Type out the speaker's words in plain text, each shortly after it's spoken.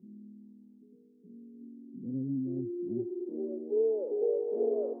I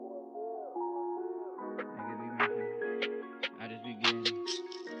just be getting.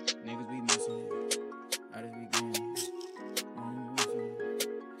 Niggas be missing. I just be getting.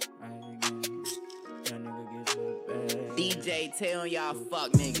 DJ tell y'all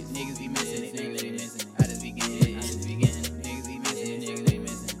fuck niggas. Niggas be missing it. Niggas be missing it. I just be getting. I just be getting. Niggas be missing it. Niggas be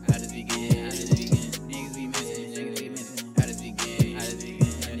missing. I just be getting. I just be getting. Niggas be missing it. Niggas be missing. I just be getting. I just be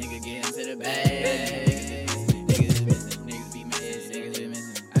getting. A nigga get into the bag. Niggas be missing. Niggas be missing. Niggas be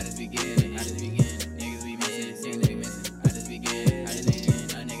missing. I just be getting. I just be getting. Niggas be missing. Niggas be missing. I just be getting. I just be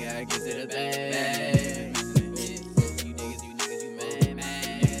getting. A nigga get to the bag.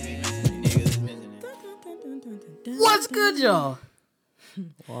 What's good, y'all?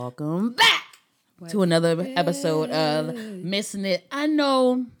 Welcome back to another episode of Missing It. I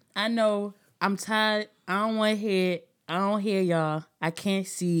know. I'm tired. I don't want to hear it. I don't hear y'all. I can't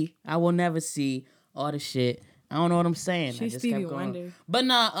see. I will never see all the shit. I don't know what I'm saying. She's Stevie Wonder. But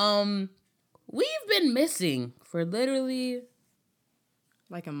nah, we've been missing for literally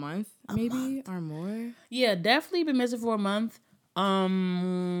like a month, maybe, or more. Yeah, definitely been missing for a month.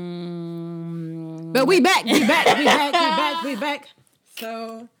 But we back.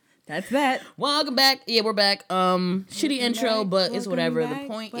 So that's that. Welcome back. Yeah, we're back. Shitty intro, but it's whatever. The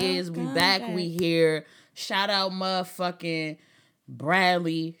point is, we back. We here. Shout out motherfucking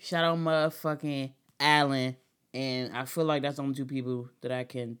Bradley. Shout out motherfucking Allen. And I feel like that's the only two people that I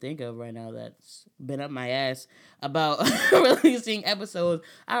can think of right now that's been up my ass about releasing episodes.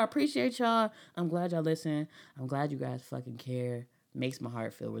 I appreciate y'all. I'm glad y'all listen. I'm glad you guys fucking care. Makes my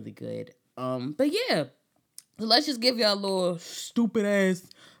heart feel really good. But yeah. So let's just give y'all a little stupid ass,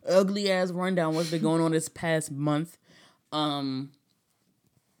 ugly ass rundown what's been going on this past month. Bitches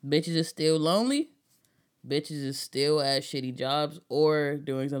is still lonely. Bitches is still at shitty jobs or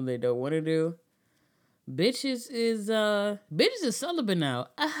doing something they don't want to do. Bitches is celibate now.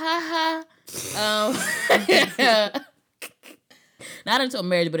 Not until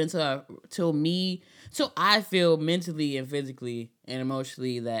marriage, but until I feel mentally and physically and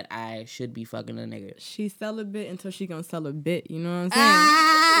emotionally that I should be fucking a nigga. She's celibate until she gonna sell a bit. You know what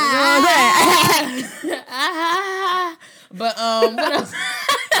I'm saying? But what else?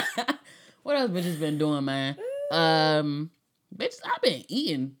 What else bitches been doing, man? Bitches, I've been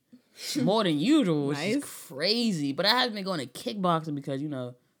eating more than usual, which is crazy. But I haven't been going to kickboxing because, you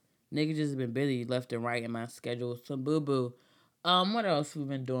know, niggas just been busy left and right in my schedule. Some boo-boo. What else we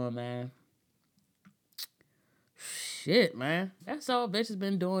been doing, man? Shit, man. That's all bitches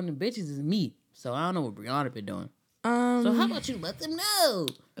been doing. And bitches is me. So I don't know what Brianna been doing. So how about you let them know?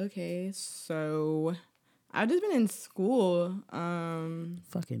 Okay, so I've just been in school.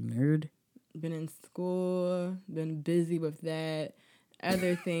 Fucking nerd. Been in school. Been busy with that.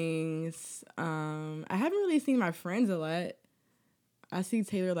 Other things. I haven't really seen my friends a lot. I see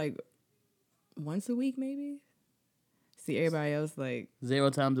Taylor like once a week, maybe. See everybody else like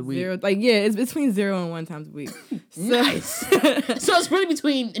 0 times a week. It's between 0 and 1 times a week. So, nice. So it's really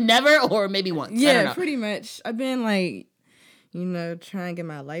between never or maybe once. Yeah, pretty much. I've been like, you know, trying to get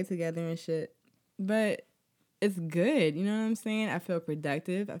my life together and shit. But it's good. You know what I'm saying? I feel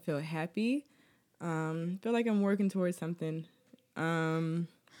productive. I feel happy. Feel like I'm working towards something. I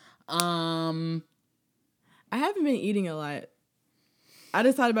haven't been eating a lot. I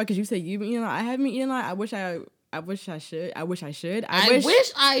just thought about because you said you've been eating a lot. I haven't been eating a lot. I wish I should. I wish I should. I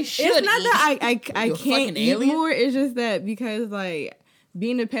wish I should. It's not that I can't eat more. It's just that because like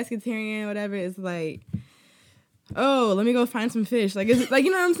being a pescatarian or whatever is like, oh, let me go find some fish. Like it's like,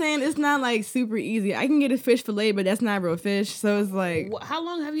 you know what I'm saying? It's not like super easy. I can get a fish fillet, but that's not real fish. So it's like, how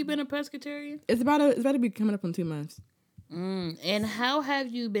long have you been a pescatarian? It's about to be coming up on 2 months. And how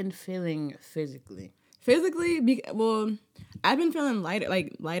have you been feeling physically? Physically, well, I've been feeling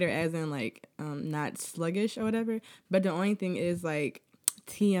lighter as in like not sluggish or whatever. But the only thing is like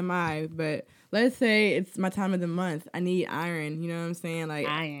TMI. But let's say it's my time of the month. I need iron. You know what I'm saying? Like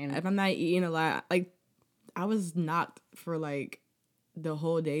iron. If I'm not eating a lot, like I was knocked for like the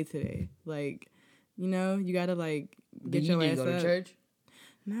whole day today. Like, you know, you gotta like get your ass up. Go to church?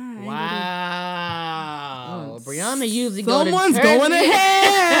 Nah. Wow. Brianna usually go to church. Someone's going to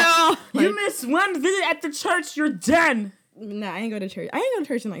hell. You miss one visit at the church, you're done. Nah, I ain't go to church. I ain't go to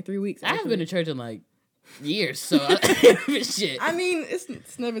church in like 3 weeks. I haven't been to church in like years, so shit. I mean,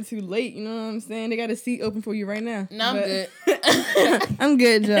 it's never too late. You know what I'm saying? They got a seat open for you right now. No, I'm good. I'm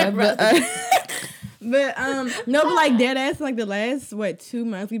good, Job. But like dead ass, like the last 2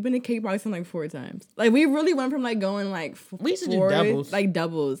 months, we've been to kickboxing like 4 times. Like we really went from like going like we used to do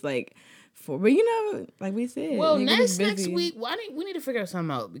doubles, like But you know, like we said, well, next week, we need to figure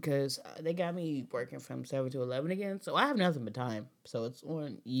something out because they got me working from 7 to 11 again, so I have nothing but time. So it's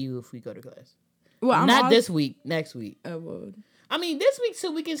on you if we go to class. Well, not this week, next week. Well, I mean, this week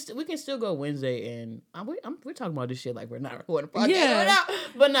too. We can still go Wednesday, and we're talking about this shit like we're not recording a podcast. Yeah,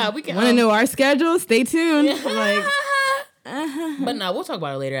 but no, we can. Want to know our schedule? Stay tuned. Like. But no, we'll talk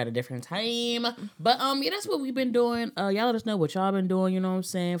about it later at a different time. But yeah, that's what we've been doing. Y'all let us know what y'all been doing. You know what I'm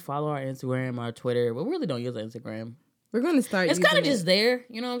saying? Follow our Instagram, our Twitter. But we really don't use Instagram. We're gonna start. It's kind of just there.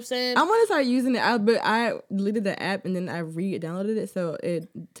 You know what I'm saying? I want to start using it, but I deleted the app and then I re-downloaded it, so it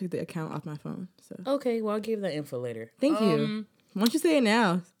took the account off my phone. So okay, well I'll give that info later. Thank you. Why don't you say it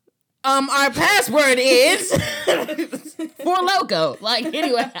now? Our password is For Loco. Like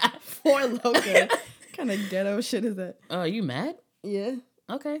anyway, For Loco. What kind of ghetto shit is that? Oh, you mad? Yeah.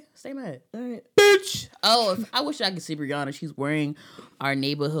 Okay, stay mad. All right. Bitch! Oh, I wish I could see Brianna. She's wearing our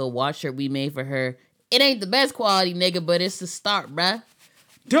neighborhood watch shirt we made for her. It ain't the best quality, nigga, but it's the start, bruh.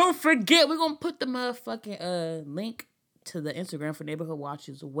 Don't forget, we're gonna put the motherfucking link to the Instagram for Neighborhood Watch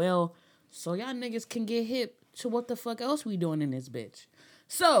as well, so y'all niggas can get hip to what the fuck else we doing in this bitch.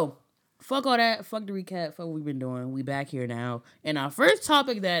 So, fuck all that. Fuck the recap. Fuck what we've been doing. We back here now. And our first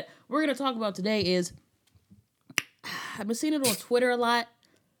topic that we're gonna talk about today is... I've been seeing it on Twitter a lot.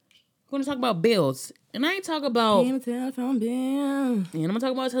 We're going to talk about bills. And I ain't talking about... telephone bill. And I'm going to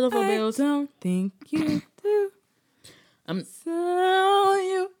talk about telephone bills. I don't think you do. So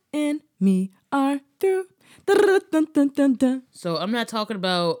you and me are through. Dun, dun, dun, dun. So I'm not talking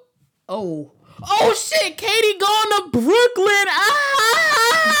about... Oh shit! Katie going to Brooklyn!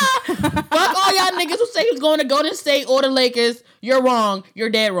 Fuck all y'all niggas who say he's going to Golden State or the Lakers. You're wrong. You're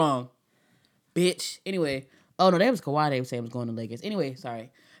dead wrong. Bitch. Anyway... Oh, no, that was Kawhi. They were saying was going to Lakers. Anyway,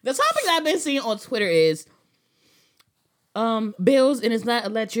 sorry. The topic I've been seeing on Twitter is bills, and it's not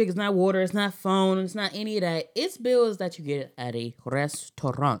electric, it's not water, it's not phone, it's not any of that. It's bills that you get at a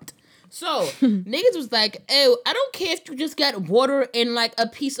restaurant. So, niggas was like, oh, I don't care if you just got water and, like, a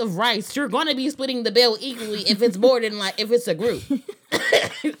piece of rice. You're going to be splitting the bill equally if it's more than, like, if it's a group.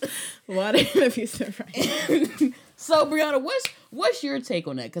 Water and a piece of rice. So, Brianna, what's your take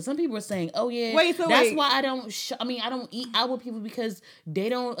on that? Because some people are saying, oh, yeah, that's why I don't I don't eat out with people because they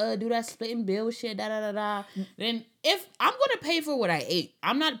don't do that splitting bill shit, da-da-da-da. Then if I'm going to pay for what I ate,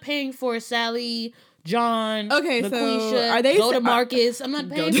 I'm not paying for Sally, John, LaQuisha, are they go to Marcus. I'm not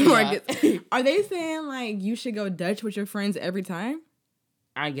paying for Marcus. Are they saying, like, you should go Dutch with your friends every time?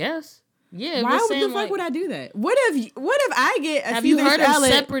 I guess. Yeah. Why the fuck would I do that? What if I get a Have you heard salad,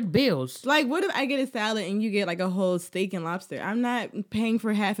 of separate bills? Like, what if I get a salad and you get like a whole steak and lobster? I'm not paying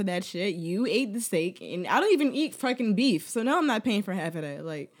for half of that shit. You ate the steak and I don't even eat fucking beef, so no, I'm not paying for half of that.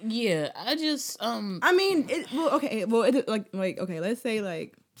 Like, yeah, I just I mean, okay, let's say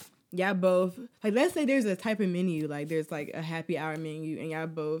like y'all both like let's say there's a type of menu like there's like a happy hour menu and y'all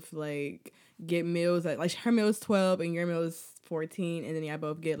both like get meals like her meal is 12 and your meal is 14, and then y'all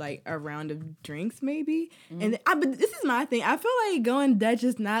both get like a round of drinks maybe. Mm-hmm. And but this is my thing. I feel like going Dutch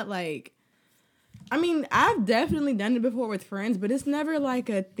is not like. I mean, I've definitely done it before with friends, but it's never like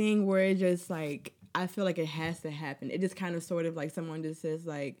a thing where it just like I feel like it has to happen. It just kind of sort of like someone just says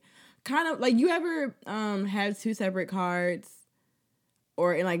like, kind of like you ever have two separate cards,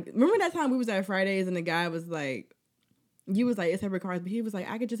 or like remember that time we was at Fridays and the guy was like. You was like, it's separate cards, but he was like,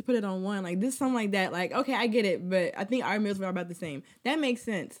 I could just put it on one. Like, this, something like that. Like, okay, I get it, but I think our meals were about the same. That makes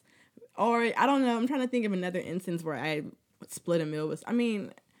sense. Or, I don't know, I'm trying to think of another instance where I split a meal with, I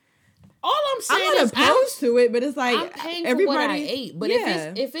mean... All I'm saying I'm not opposed to it, but it's like, I'm paying for what I ate. But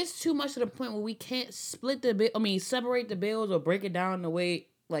if it's too much to the point where we can't split the bill, separate the bills or break it down the way,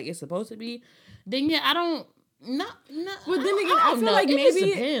 like, it's supposed to be, then yeah, I don't... No. Well, then again, I feel like maybe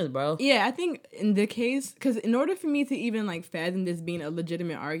it depends, bro. Yeah, I think in the case, because in order for me to even like fathom this being a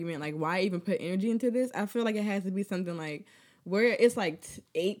legitimate argument, like why even put energy into this? I feel like it has to be something like where it's like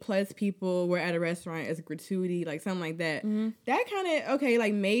 8+ people, we're at a restaurant, it's a gratuity, like something like that. Mm-hmm. That kind of okay,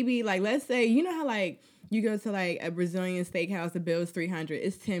 like maybe like let's say you know how like you go to like a Brazilian steakhouse, the bill is $300,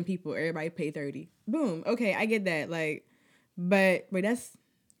 it's 10 people, everybody pay $30. Boom, okay, I get that. Like, but that's,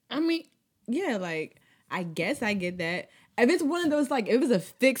 I mean, yeah, like. I guess I get that. If it's one of those, like, if it's a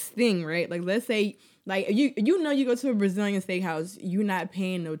fixed thing, right? Like, let's say, like, you know you go to a Brazilian steakhouse, you're not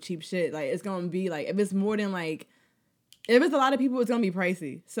paying no cheap shit. Like, it's going to be, like, if it's more than, like, if it's a lot of people, it's going to be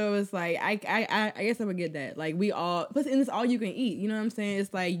pricey. So, it's like, I guess I would get that. Like, plus, and it's all you can eat. You know what I'm saying?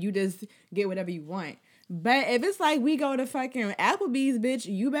 It's like, you just get whatever you want. But if it's like we go to fucking Applebee's, bitch,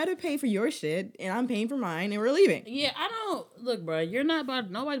 you better pay for your shit, and I'm paying for mine, and we're leaving. Yeah, I don't look, bro.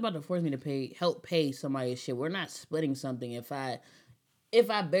 Nobody's about to force me to help pay somebody's shit. We're not splitting something if I if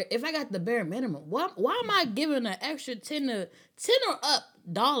I got the bare minimum, why am I giving an extra $10 or up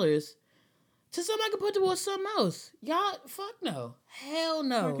dollars to something I can put towards something else? Y'all, fuck no. Hell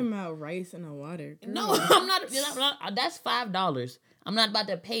no. Talking about rice and the water. Girl. No, I'm not. That's $5. I'm not about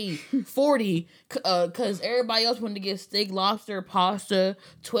to pay $40 because everybody else wanted to get steak, lobster, pasta,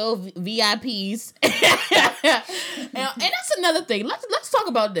 12 VIPs. and that's another thing. Let's talk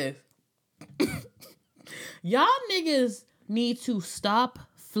about this. Y'all niggas need to stop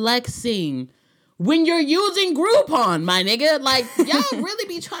flexing when you're using Groupon, my nigga. Like, y'all really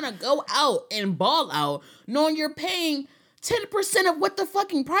be trying to go out and ball out knowing you're paying 10% of what the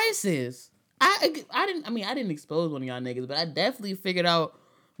fucking price is. I didn't expose one of y'all niggas, but I definitely figured out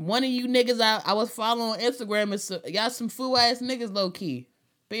one of you niggas I was following on Instagram is y'all some fool ass niggas low key.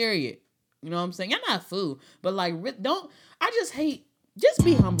 Period. You know what I'm saying? Y'all not fool, but like just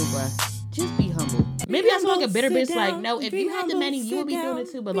be humble, bruh. Just be humble. Maybe I sound like a bitter bitch. Like, no, if you had the money, you would be doing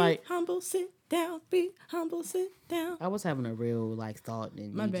it too. But like, humble, sit down. Be humble, sit down. I was having a real like thought,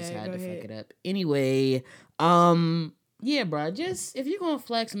 and you just had to fuck it up. Anyway, yeah, bro. Just if you're gonna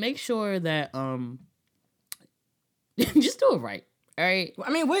flex, make sure that just do it right. All right. I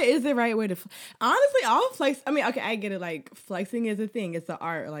mean, what is the right way to? Honestly, all flex. I mean, okay, I get it. Like flexing is a thing. It's an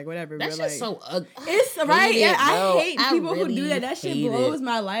art, like whatever. That's but, just like, so ugly. It's right. Yeah, I hate people really who do that. That shit blows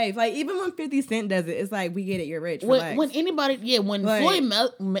my life. Like even when 50 Cent does it, it's like we get it. You're rich. When anybody, when like, Floyd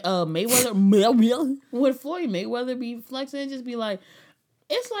Mayweather, when Floyd Mayweather be flexing, just be like.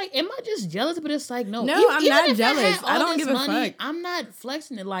 It's like, am I just jealous? But it's like, no. I'm not jealous. I don't give a fuck. I'm not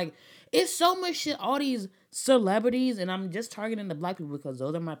flexing it. Like, it's so much shit. All these celebrities, and I'm just targeting the black people because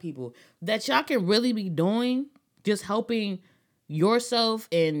those are my people, that y'all can really be doing, just helping yourself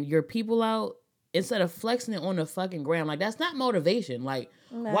and your people out instead of flexing it on the fucking gram. Like, that's not motivation. Like,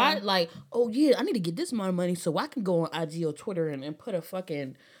 why? Like, oh, yeah, I need to get this amount of money so I can go on IG or Twitter and put a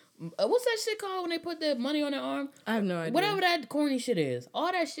fucking... what's that shit called when they put the money on their arm? I have no idea. Whatever that corny shit is.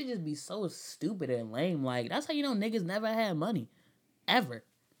 All that shit just be so stupid and lame. Like, that's how you know niggas never had money. Ever.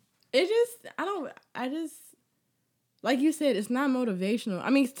 Like you said, it's not motivational. I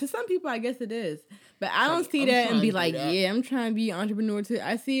mean, to some people, I guess it is. But I don't see that and be like, yeah, I'm trying to be an entrepreneur too.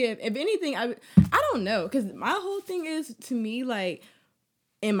 I see it. If anything, I don't know. Because my whole thing is, to me, like,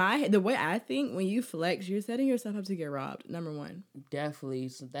 in my head, the way I think, when you flex, you're setting yourself up to get robbed. Number one. Definitely.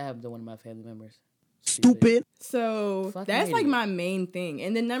 So that happened to one of my family members. Stupid. So that's like my main thing.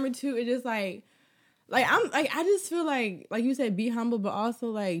 And then number two, it's just like I just feel like you said, be humble, but also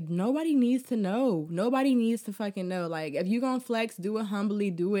like nobody needs to know. Nobody needs to fucking know. Like if you gonna flex, do it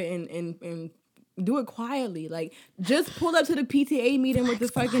humbly, do it and do it quietly. Like just pull up to the PTA meeting with the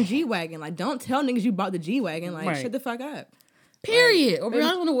fucking G-Wagon. Like don't tell niggas you bought the G-Wagon. Like shut the fuck up. Period. Or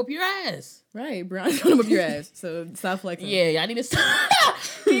Brianna's gonna whoop your ass. Right, Brianna's gonna whoop your ass. So stop flexing. Yeah, I need to stop.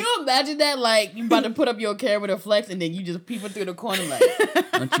 Can you imagine that? Like, you about to put up your camera to flex and then you just peeping through the corner like,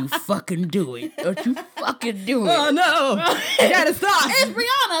 don't you fucking do it. Don't you fucking do it. Oh, no. You gotta stop. It's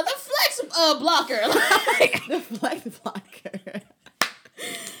Brianna, the flex blocker. The flex blocker.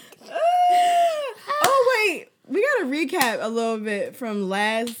 Oh, wait. We gotta recap a little bit from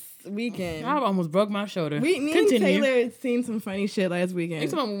last weekend. I almost broke my shoulder. Me and Taylor seen some funny shit last weekend.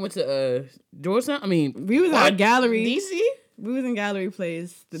 Next time we went to Georgetown. I mean, we was at a gallery. DC. We was in Gallery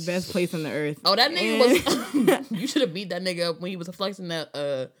Place, the best place on the earth. Oh, that nigga was. You should have beat that nigga up when he was flexing that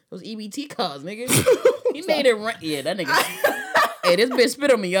those EBT cards, nigga. He made it right. Yeah, that nigga. Hey, this bitch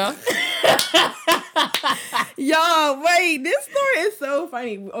spit on me, y'all. Y'all, wait, this story is so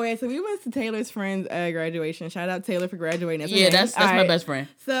funny. Okay, so we went to Taylor's friend's graduation. Shout out Taylor for graduating. That's my best friend.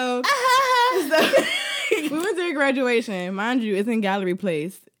 So we went to a graduation. Mind you, it's in Gallery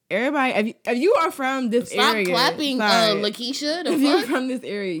Place. Everybody, if you are from this area, stop clapping, Lakeisha. If you're from this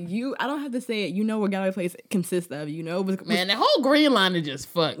area, I don't have to say it. You know what Gallery Place consists of. You know, man, the whole Green Line is just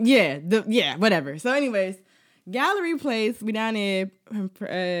fucked. Yeah, whatever. So, anyways. Gallery Place, we down there.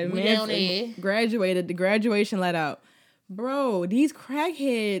 Graduated. The graduation let out. Bro, these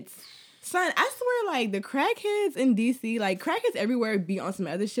crackheads. Son, I swear, like, the crackheads in DC, like, crackheads everywhere be on some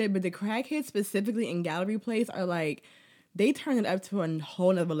other shit, but the crackheads specifically in Gallery Place are, like, they turn it up to a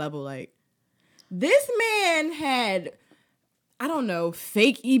whole nother level. Like, this man had, I don't know,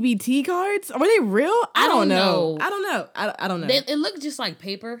 fake EBT cards? Were they real? I don't know. I don't know. It looked just like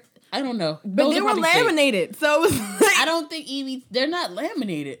paper. I don't know. But they were laminated. Fake. So it was like, I don't think they're not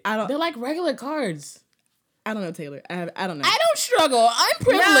laminated. They're like regular cards. I don't know, Taylor. I don't know. I don't struggle. I'm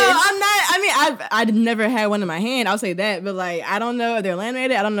privileged. No, I'm not. I mean, I've never had one in my hand. I'll say that, but like, I don't know if they're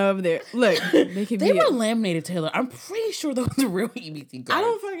laminated. I don't know if they're they were laminated, Taylor. I'm pretty sure those are real EBT cards. I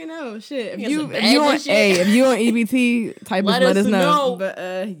don't fucking know. Shit. If you on EBT, type let us know.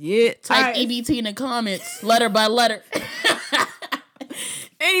 But yeah, type EBT in the comments, letter by letter.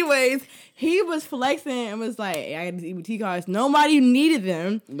 Anyways. He was flexing and was like, hey, I got these EBT cards. Nobody needed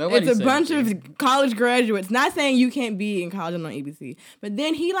them. It's a bunch of college graduates. Not saying you can't be in college and on EBT. But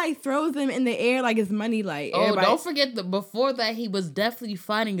then he like throws them in the air like it's money. Like, don't forget that before that, he was definitely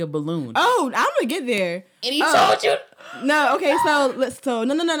fighting a balloon. Oh, I'm going to get there. And he told you? No, okay,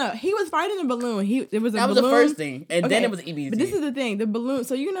 no. He was fighting a balloon. That was the first thing. And then it was EBT. But this is the thing. The balloon,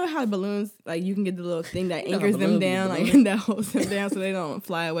 so you know how balloons, like you can get the little thing that anchors them down, like that holds them down so they don't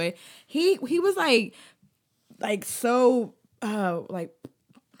fly away. He was like so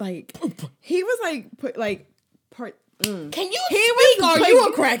he was like put like part. Can you speak? Are you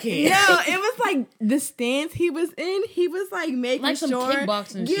a crackhead? No, it was like the stance he was in. He was like making like some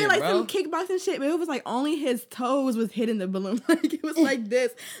kickboxing shit, like bro. some kickboxing shit. But it was like only his toes was hitting the balloon. Like it was like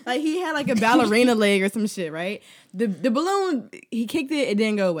this. Like he had like a ballerina leg or some shit, right? The balloon, he kicked it. It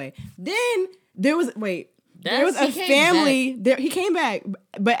didn't go away. Then there was there was a family. He came back,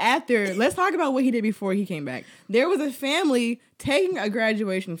 but after, let's talk about what he did before he came back. There was a family taking a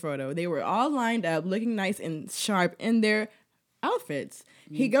graduation photo. They were all lined up, looking nice and sharp in their outfits.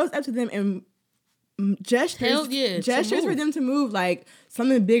 He goes up to them and gestures for them to move like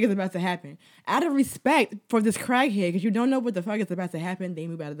something big is about to happen. Out of respect for this crackhead, because you don't know what the fuck is about to happen, they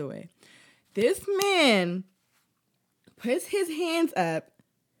move out of the way. This man puts his hands up,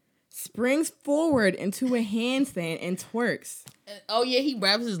 springs forward into a handstand and twerks. Oh yeah, he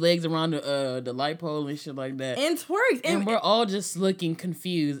wraps his legs around the light pole and shit like that. And twerks. And we're all just looking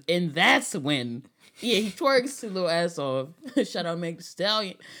confused. And that's when, he twerks his little ass off. Shout out Meg Thee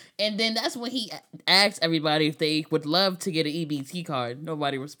Stallion. And then that's when he asked everybody if they would love to get an EBT card.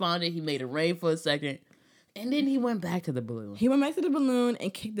 Nobody responded. He made it rain for a second. And then he went back to the balloon. He went back to the balloon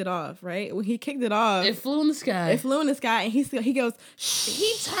and kicked it off, right? When he kicked it off, it flew in the sky. And he goes, shh.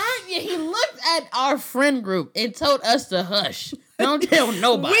 He turned, he looked at our friend group and told us to hush. Don't tell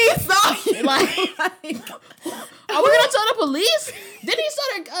nobody. We saw you. Like, are we gonna tell the police? Then he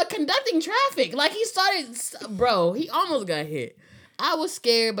started conducting traffic. Like he he almost got hit. I was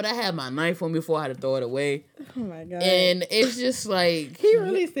scared, but I had my knife on me before I had to throw it away. Oh my God. And it's just like, he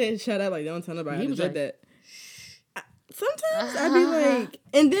really said, shut up, like don't tell nobody. He was like that. Sometimes I'd be like,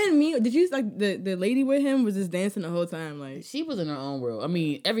 and then did you like the lady with him was just dancing the whole time? Like she was in her own world. I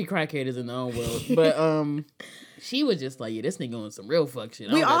mean, every crackhead is in their own world, but she was just like, yeah, this nigga on some real fuck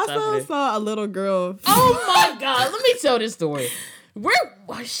shit. We also saw a little girl. Oh my God, let me tell this story.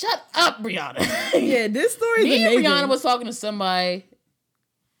 Shut up, Brianna. Yeah, this story is amazing. Me and Brianna was talking to somebody,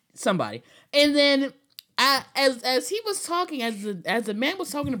 and then as he was talking, as the man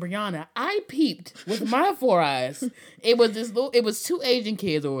was talking to Brianna, I peeped with my 4 eyes. It was 2 Asian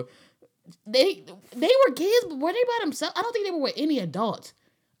kids, or they were kids, but were they by themselves? I don't think they were with any adults.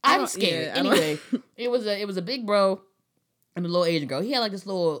 I'm scared. Yeah, anyway, it was a big bro and a little Asian girl. He had like this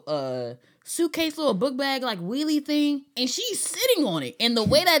little suitcase, little book bag, like wheelie thing, and she's sitting on it. And the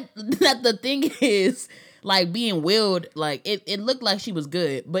way that the thing is like being wheeled, like it looked like she was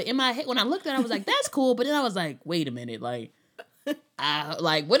good. But in my head, when I looked at it, I was like, that's cool. But then I was like, wait a minute, like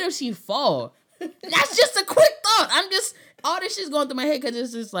what if she fall? That's just a quick thought. All this shit's going through my head because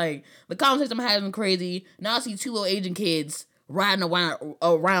it's just like the conversation I'm having crazy. Now I see 2 little Asian kids riding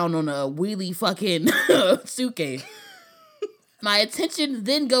around on a wheelie fucking suitcase. My attention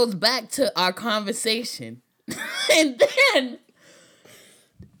then goes back to our conversation. And then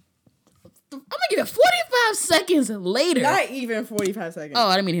I'm gonna give it 45 seconds later. Not even 45 seconds. Oh,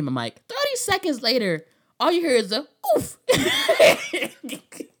 I didn't mean to hit my mic. 30 seconds later, all you hear is a oof.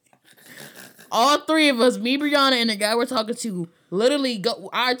 All 3 of us, me, Brianna, and the guy we're talking to, literally go.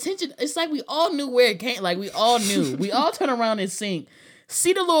 Our attention, it's like we all knew where it came. Like we all knew. We all turn around and sync.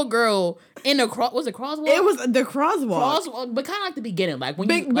 See the little girl in the was it crosswalk? It was the crosswalk. But kind of like the beginning, like when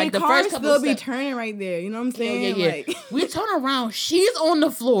you like the cars first couple still be turning right there. You know what I'm saying? Yeah. Like, we turn around. She's on the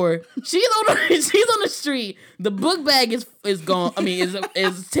floor. She's on the street. The book bag is gone. I mean,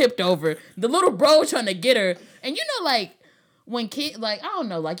 is tipped over. The little bro trying to get her, and you know, like when kid, like I don't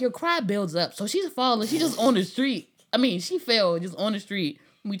know, like your cry builds up. So she's falling. She's just on the street. I mean, she fell just on the street.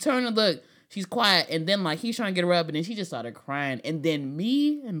 We turn and look. She's quiet, and then like he's trying to get her up, and then she just started crying. And then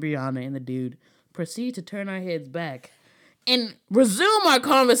me and Brianna and the dude proceed to turn our heads back, and resume our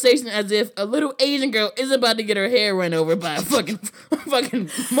conversation as if a little Asian girl is about to get her hair run over by a fucking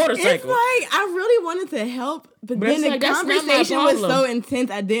motorcycle. It's like, I really wanted to help, but then the conversation was so intense,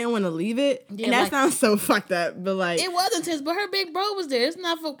 I didn't want to leave it. Yeah, and that sounds so fucked up, but like... It was intense, but her big bro was there. It's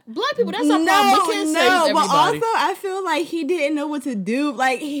not for black people. That's our problem. We can't say everybody. But also, I feel like he didn't know what to do.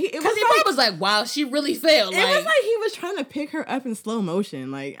 Like, because he was like, wow, she really failed. It was like he was trying to pick her up in slow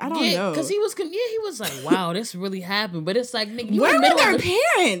motion. Like, I don't know. Because he was like, wow, this really happened. But it's like, nigga, you where were their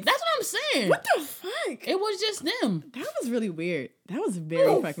parents? That's what I'm saying. What the fuck? It was just them. That was really weird. That was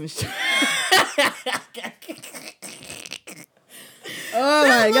very fucking strange. Oh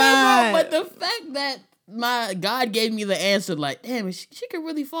my God. But the fact that my God gave me the answer, like, damn, she could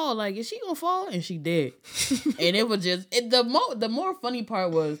really fall. Like, is she gonna fall? And she did. And it was just the most funny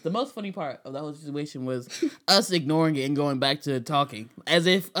part of the whole situation was us ignoring it and going back to talking as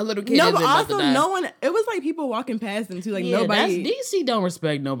if a little kid. No, but also no one. It was like people walking past them too. Like nobody. DC don't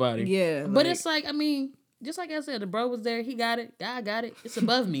respect nobody. Yeah, but it's like, I mean, just like I said, the bro was there. He got it. God got it. It's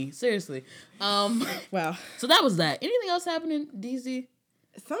above me. Seriously. Wow. So that was that. Anything else happening in DC?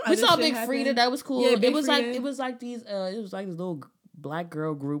 We saw Big Frida. That was cool. Yeah, it was like this little black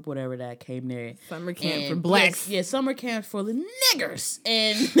girl group, whatever, that came there. Summer camp for blacks. Yeah, summer camp for the niggers.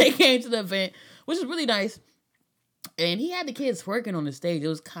 And they came to the event, which was really nice. And he had the kids twerking on the stage. It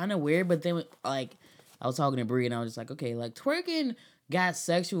was kind of weird, but then like I was talking to Brie and I was just like, okay, like twerking got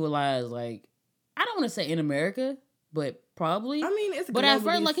sexualized, like, I don't want to say in America, but probably. I mean, it's but at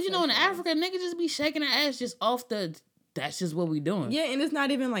first, like, you know, in Africa, niggas just be shaking their ass just off the. That's just what we doing. Yeah, and it's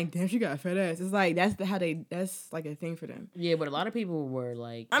not even like, damn, she got a fat ass. It's like that's like a thing for them. Yeah, but a lot of people were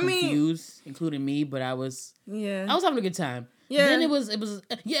like confused, including me. But I was having a good time. Yeah. Then it was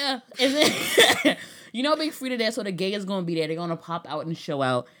yeah. And then you know, Big Frida there, so the gay is gonna be there. They're gonna pop out and show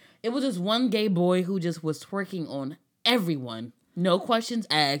out. It was this one gay boy who just was twerking on everyone. No questions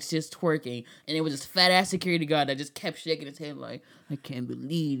asked, just twerking. And it was this fat ass security guard that just kept shaking his head like, I can't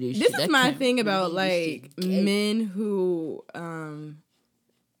believe this shit. This is my thing about like men who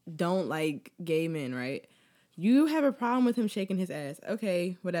don't like gay men, right? You have a problem with him shaking his ass.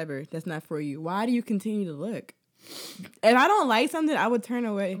 Okay, whatever. That's not for you. Why do you continue to look? If I don't like something, I would turn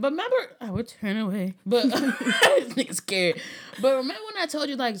away. But remember, I would turn away. But this nigga's scared. But remember when I told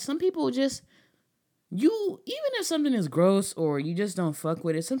you, like, some people just... even if something is gross or you just don't fuck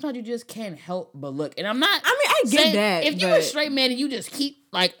with it, sometimes you just can't help but look. And I'm not... I mean, I get that. If you're a straight man and you just keep...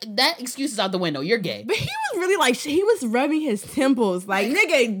 Like, that excuse is out the window. You're gay. But he was really like... He was rubbing his temples. Like,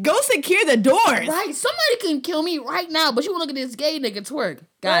 nigga, go secure the doors. Right. Somebody can kill me right now, but you want to look at this gay nigga twerk.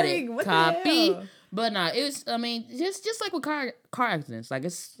 Got it. Copy. But nah, it was... I mean, just like with car accidents. Like,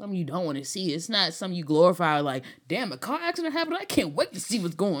 it's something you don't want to see. It's not something you glorify. Like, damn, a car accident happened. I can't wait to see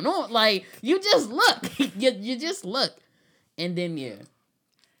what's going on. Like, you just look. you just look. And then, yeah.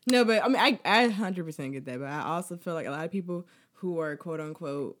 No, but I mean, I 100% get that. But I also feel like a lot of people who are quote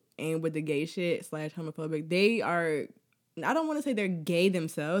unquote and with the gay shit / homophobic, they are... I don't want to say they're gay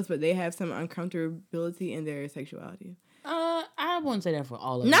themselves, but they have some uncomfortability in their sexuality. I wouldn't say that for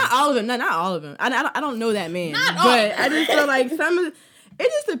all of them. Not all of them. Not all of them. I don't know that man. But I just feel like some of...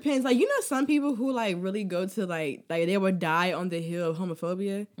 It just depends. Like, you know, some people who, like, really go to, like they would die on the hill of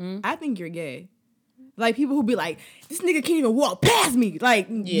homophobia. I think you're gay. Like, people who be like, this nigga can't even walk past me. Like,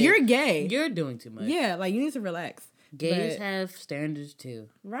 you're gay. You're doing too much. Yeah, like, you need to relax. Gays have standards, too.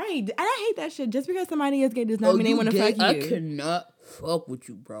 Right. And I hate that shit. Just because somebody is gay does not mean they want to fuck you. I cannot fuck with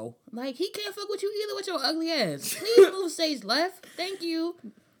you, bro. Like, he can't fuck with you either with your ugly ass. Please move stage left. Thank you.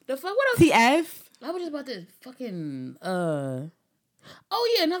 The fuck? What else? TF? I was just about to fucking,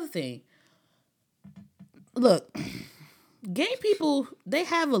 Oh, yeah, another thing. Look, gay people, they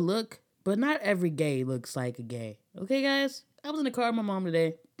have a look, but not every gay looks like a gay. Okay, guys? I was in the car with my mom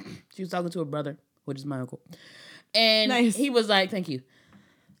today. She was talking to her brother, which is my uncle. And he was like, thank you.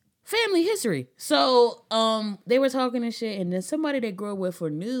 Family history. So, they were talking and shit, and then somebody they grew up with or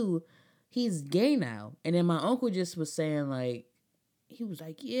knew he's gay now. And then my uncle just was saying, like, he was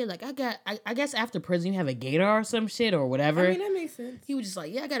like, yeah, like, I guess after prison you have a gaydar or some shit or whatever. I mean, that makes sense. He was just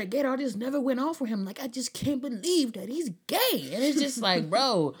like, yeah, I got a gaydar. This never went off for him. Like, I just can't believe that he's gay. And it's just like,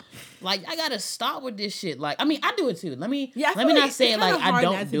 bro, like, I gotta stop with this shit. Like, I mean, I do it too. Let me not say like I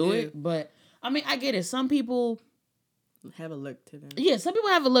don't do it, but I mean, I get it. Some people have a look to them. Yeah, some people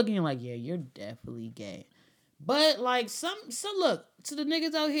have a look and you're like, yeah, you're definitely gay. But like some look, to the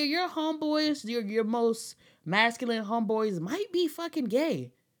niggas out here, your homeboys, your most masculine homeboys might be fucking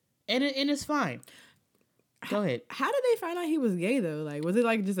gay. And it's fine. Go ahead. How did they find out he was gay though? Like, was it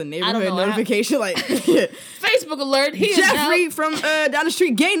like just a neighborhood notification? Like, Facebook alert. He Jeffrey from down the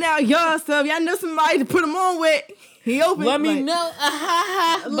street gay now, y'all. So y'all know somebody to put him on with. He opened. Let me know.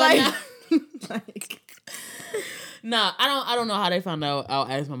 Like, nah, I don't know how they found out. I'll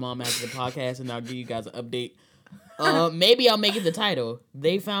ask my mom after the podcast, and I'll give you guys an update. Maybe I'll make it the title.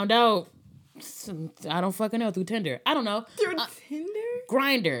 They found out. I don't fucking know, through Tinder. I don't know. Through Tinder?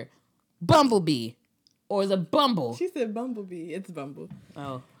 Grindr. Bumblebee. Or is it Bumble? She said Bumblebee. It's Bumble.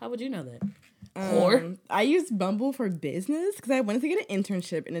 Oh, how would you know that? I used Bumble for business because I wanted to get an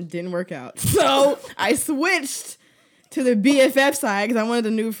internship and it didn't work out. So I switched to the BFF side because I wanted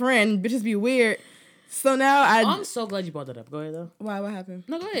a new friend. Bitches be weird. So now I'm so glad you brought that up. Go ahead though. Why? What happened?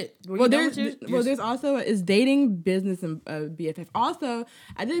 No, go ahead. There's also is dating, business, and BFF. Also,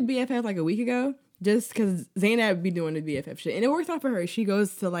 I did BFF like a week ago just because Zaynab be doing the BFF shit, and it works out for her. She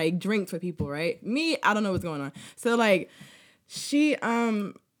goes to like drinks with people, right? Me, I don't know what's going on. So like, she I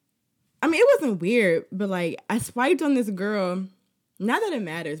mean, it wasn't weird, but like I swiped on this girl. Not that it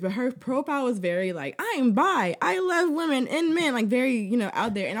matters, but her profile was very like, I am bi, I love women and men, like very, you know,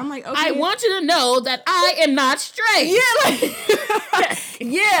 out there. And I'm like, okay. I want you to know that I am not straight. Yeah, like,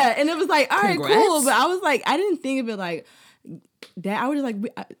 yeah. And it was like, all right, cool. But I was like, I didn't think of it like that. I was just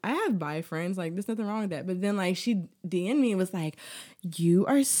like, I have bi friends, like there's nothing wrong with that. But then like she DM'd me and was like, you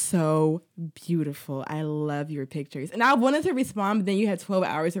are so beautiful. I love your pictures. And I wanted to respond, but then you had 12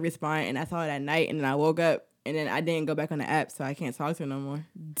 hours to respond, and I saw it at night, and then I woke up. And then I didn't go back on the app, so I can't talk to her no more.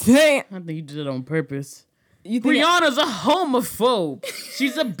 Damn. I think you did it on purpose. You think Brianna's a homophobe.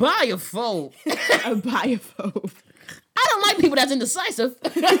 She's a biophobe. A biophobe. I don't like people that's indecisive.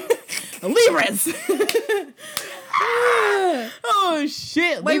 Libras. Oh,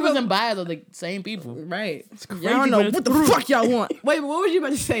 shit. Libras and bios are the same people. Right. It's crazy. Y'all don't know what the fuck y'all want. Wait, but what was you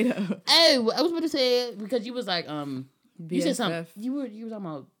about to say, though? Hey, I was about to say it because you was like, you said something. You were talking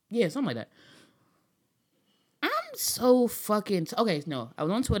about, yeah, something like that. I'm so fucking okay. No, I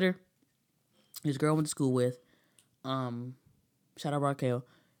was on Twitter. This girl I went to school with, shout out Raquel.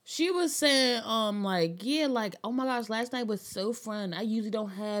 She was saying, like, yeah, like, oh my gosh, last night was so fun. I usually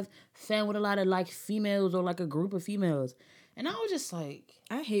don't have fun with a lot of like females or like a group of females, and I was just like,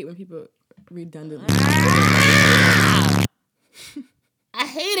 I hate when people redundantly. I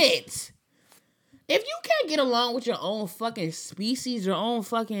hate it. If you can't get along with your own fucking species, your own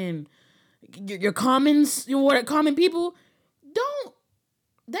fucking your commons, your common people,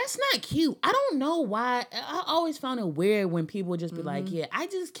 that's not cute. I don't know why. I always found it weird when people just be like, yeah, I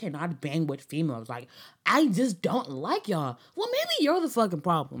just cannot bang with females. Like, I just don't like y'all. Well, maybe you're the fucking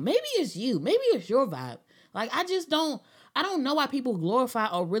problem. Maybe it's you. Maybe it's your vibe. Like, I don't know why people glorify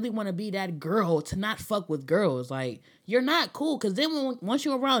or really want to be that girl to not fuck with girls. Like, you're not cool. Because then once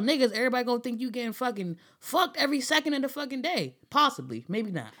you're around niggas, everybody gonna think you getting fucking fucked every second of the fucking day. Possibly.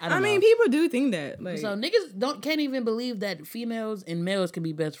 Maybe not. I mean, people do think that. Like, so niggas can't even believe that females and males can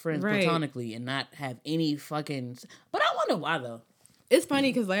be best friends platonically and not have any fucking... But I wonder why, though. It's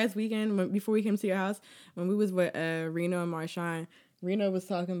funny because last weekend, before we came to your house, when we was with Reno and Marshawn, Reno was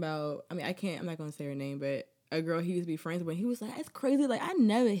talking about... I mean, I'm not going to say her name, but... a girl he used to be friends with, he was like, that's crazy, like, I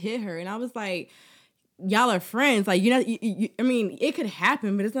never hit her. And I was like, y'all are friends. Like, I mean, it could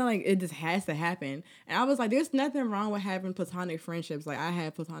happen, but it's not like it just has to happen. And I was like, there's nothing wrong with having platonic friendships. Like, I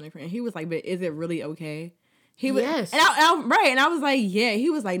have platonic friends. He was like, but is it really okay? He was, yes. And I was like, yeah. He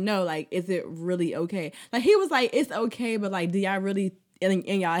was like, no, like, is it really okay? Like, he was like, it's okay, but like, do y'all really...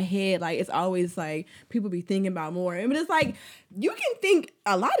 in y'all head, like, it's always like people be thinking about more. But it's like, you can think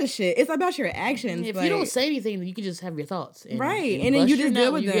a lot of shit. It's about your actions. If you don't say anything, then you can just have your thoughts. And then you just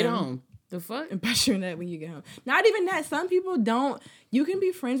deal with them. You get home. The fuck? And bust your nut when you get home. Not even that. Some people don't. You can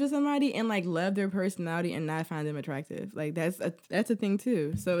be friends with somebody and like love their personality and not find them attractive. Like, that's a thing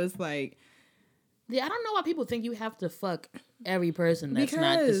too. So it's like, yeah, I don't know why people think you have to fuck every person that's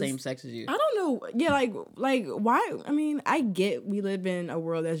not the same sex as you. I don't know. Yeah, like why? I mean, I get we live in a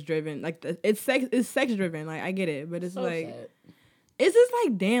world that's driven, like it's sex driven. Like, I get it, but it's so like sad. It's just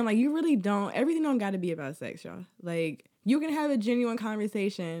like, damn, like you really don't. Everything don't got to be about sex, y'all. Like, you can have a genuine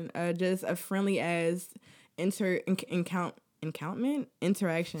conversation, just a friendly as interaction.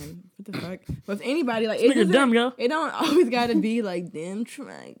 What the fuck? With anybody, like it's dumb, yo. It don't always got to be like them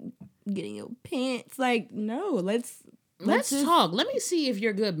trying getting your pants. Like, no, let's just talk. Let me see if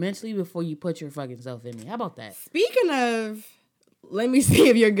you're good mentally before you put your fucking self in me. How about that? Speaking of, let me see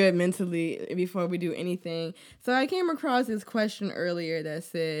if you're good mentally before we do anything. So I came across this question earlier that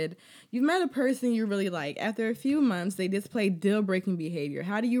said, you've met a person you really like. After a few months, they display deal-breaking behavior.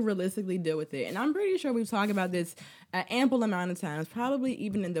 How do you realistically deal with it? And I'm pretty sure we've talked about this an ample amount of times, probably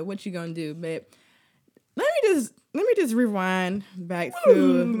even in the what you gonna do. But let me just rewind back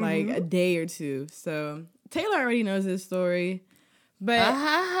to like a day or two. So Taylor already knows this story, but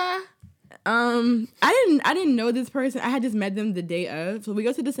I didn't know this person. I had just met them the day of. So we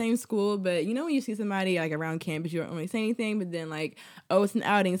go to the same school, but you know when you see somebody like around campus, you don't really say anything. But then like, oh, it's an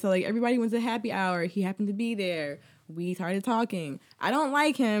outing, so like everybody went to happy hour. He happened to be there. We started talking. I don't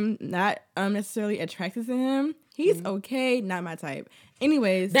like him. Not necessarily attracted to him. He's okay. Not my type.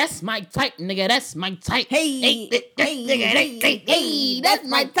 Anyways, that's my type, nigga. That's my type. Hey, that's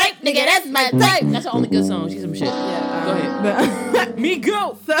my type, nigga. That's my type. That's the only good song. She's some shit. Yeah, go ahead. But me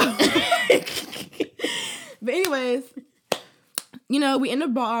go. So, but anyways, you know, we in the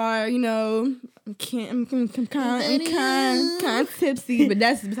bar. You know, I'm kind of tipsy, but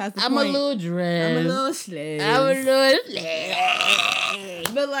that's besides the point. I'm a little dressed. I'm a little slave.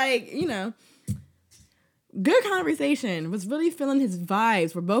 But like, you know. Good conversation. Was really feeling his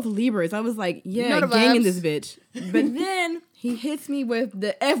vibes. We're both Libras. I was like, yeah, ganging this bitch. But then he hits me with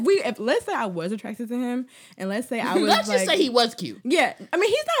the if let's say I was attracted to him, and let's say I was let's just say he was cute. Yeah, I mean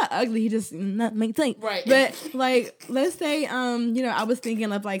he's not ugly. He just not make type. Right. But like let's say you know I was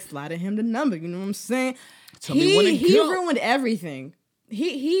thinking of like sliding him the number. You know what I'm saying? He ruined everything.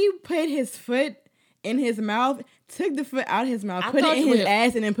 He put his foot in his mouth. Took the foot out of his mouth, put it in his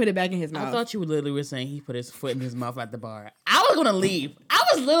ass, and then put it back in his mouth. I thought you literally were saying he put his foot in his mouth at the bar. I was gonna leave. I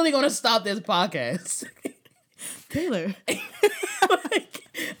was literally gonna stop this podcast. Taylor. Like,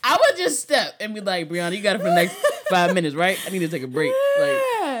 I would just step and be like, Brianna, you got it for the next 5 minutes, right? I need to take a break.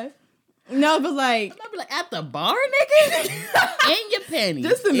 Like, no, but like, I'm like at the bar, nigga, in your panties.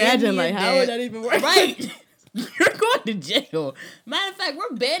 Just imagine, like, how would that even work? Right. You're going to jail. Matter of fact,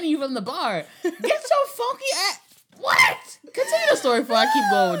 we're banning you from the bar. Get your funky ass. What? Continue the story before I keep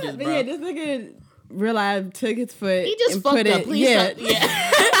going with this, bro. But yeah, this nigga real life took his foot. He just and fucked put up. it, Please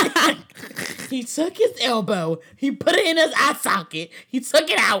yeah. He took his elbow. He put it in his eye socket. He took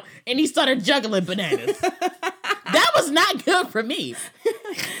it out and he started juggling bananas. That was not good for me.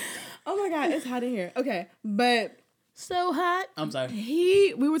 Oh my God, it's hot in here. Okay, but so hot. I'm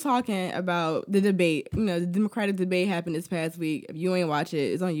sorry. We were talking about the debate. You know, the Democratic debate happened this past week. If you ain't watch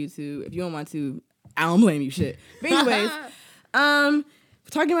it, it's on YouTube. If you don't want to, I don't blame you, shit. But anyways,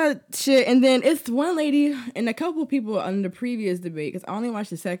 talking about shit, and then it's one lady and a couple people on the previous debate, because I only watched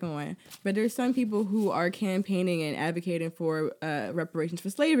the second one, but there's some people who are campaigning and advocating for reparations for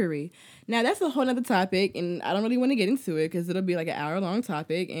slavery. Now, that's a whole nother topic, and I don't really want to get into it, because it'll be like an hour-long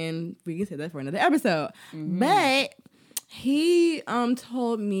topic, and we can say that for another episode. Mm-hmm. But he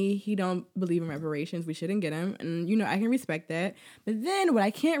told me he don't believe in reparations. We shouldn't get him, and, you know, I can respect that. But then what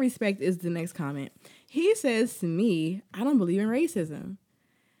I can't respect is the next comment. He says to me, I don't believe in racism.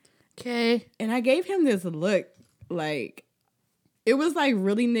 Okay. And I gave him this look, like, it was like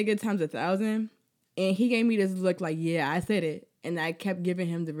really nigga times 1,000. And he gave me this look like, yeah, I said it. And I kept giving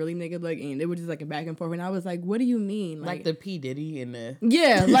him the really nigga look, and it was just like a back and forth. And I was like, what do you mean? Like the P. Diddy and the...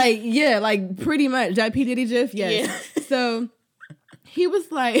 Yeah, like pretty much. That P. Diddy gif? Yes. Yeah. So he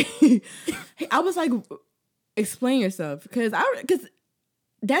was like, I was like, explain yourself. Because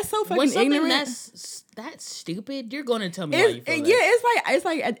that's so fucking when ignorant. That's stupid. You're going to tell me how you feel. Yeah,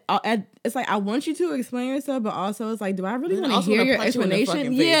 it's like I want you to explain yourself, but also it's like, do I really want to hear your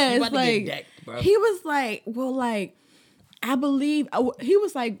explanation? Yeah, it's like decked, he was like, well, like I believe he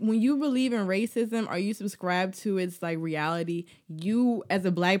was like, when you believe in racism, or you subscribe to its like reality, you as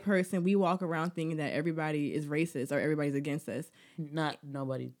a black person, we walk around thinking that everybody is racist or everybody's against us. Not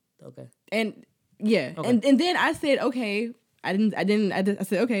nobody. Okay. And yeah, okay. And then I said, okay. I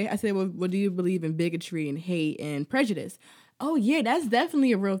said, okay. I said, well, what do you believe in bigotry and hate and prejudice? Oh, yeah, that's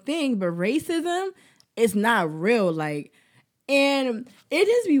definitely a real thing. But racism is not real. Like, and it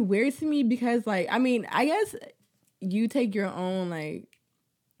just be weird to me because, like, I mean, I guess you take your own, like,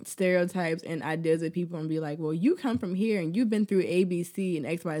 stereotypes and ideas of people and be like, well, you come from here and you've been through A, B, C, and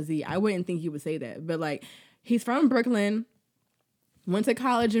X, Y, Z. I wouldn't think you would say that. But, like, he's from Brooklyn, went to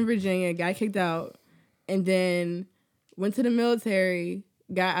college in Virginia, got kicked out, and then... went to the military,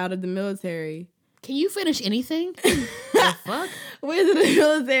 got out of the military. Can you finish anything? The fuck? Went to the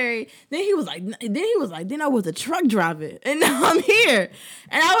military. Then he was like, then I was a truck driver. And now I'm here.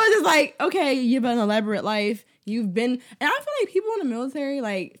 And I was just like, okay, you've had an elaborate life. You've been, and I feel like people in the military,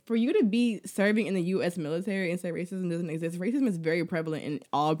 like, for you to be serving in the U.S. military and say racism doesn't exist, racism is very prevalent in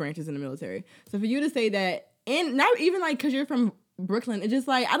all branches in the military. So for you to say that, and not even like because you're from Brooklyn, it's just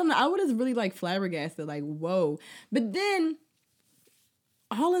like, I don't know, I would have really like flabbergasted, like, whoa. But then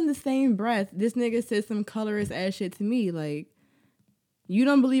all in the same breath, this nigga said some colorist ass shit to me, like, you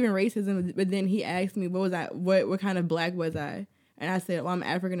don't believe in racism, but then he asked me what kind of black was I, And I said, well, I'm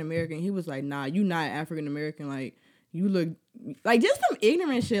African American. He was like, nah, you not African American. Like, you look like just some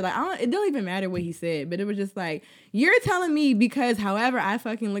ignorant shit. Like, it don't even matter what he said, but it was just like, you're telling me because however I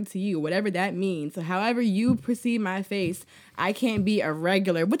fucking look to you, whatever that means, so however you perceive my face, I can't be a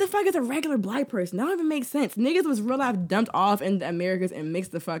regular. What the fuck is a regular black person? That don't even make sense. Niggas was real life dumped off in the Americas and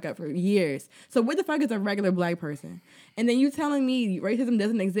mixed the fuck up for years. So what the fuck is a regular black person? And then you telling me racism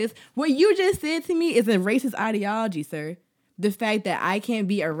doesn't exist? What you just said to me is a racist ideology, sir. The fact that I can't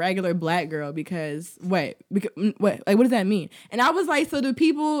be a regular black girl because what? Like, what does that mean? And I was like, so the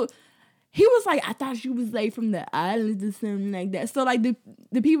people, he was like, I thought you was like from the islands or something like that. So like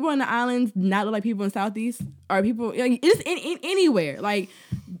the people in the islands not look like people in Southeast or people, like, it's in anywhere. Like,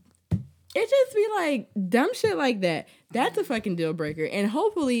 it just be like dumb shit like that. That's a fucking deal breaker. And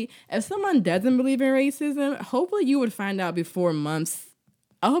hopefully, if someone doesn't believe in racism, hopefully you would find out before months.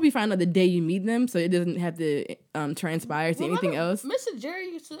 I hope you find out the day you meet them, so it doesn't have to transpire to anything else. Mr. Jerry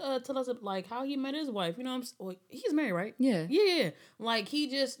used to tell us like how he met his wife. You know, he's married, right? Yeah. Yeah. Like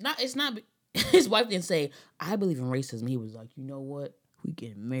he just it's not. His wife didn't say I believe in racism. He was like, you know what, we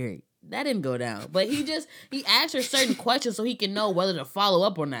getting married. That didn't go down. But he asked her certain questions so he can know whether to follow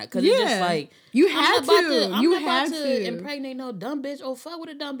up or not. Because it's just like you have to. I'm not about to impregnate no dumb bitch. Oh, fuck with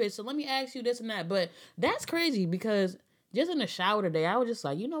a dumb bitch. So let me ask you this and that. But that's crazy because. Just in the shower today, I was just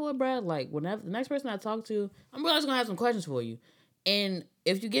like, you know what, Brad? Like, whenever the next person I talk to, I'm really just gonna have some questions for you. And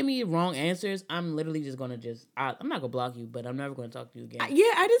if you give me wrong answers, I'm literally just gonna I'm not gonna block you, but I'm never gonna talk to you again.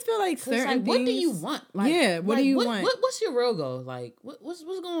 I just feel like certain things. What do you want? Like, what do you want? What's your real goal? Like, what's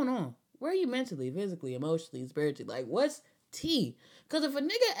going on? Where are you mentally, physically, emotionally, spiritually? Like, what's T? Because if a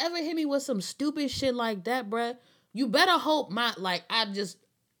nigga ever hit me with some stupid shit like that, bruh, you better hope I just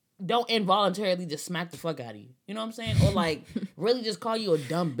don't involuntarily just smack the fuck out of you. You know what I'm saying? Or like really just call you a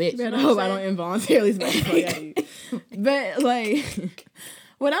dumb bitch. I hope I don't involuntarily smack the fuck out of you. But like,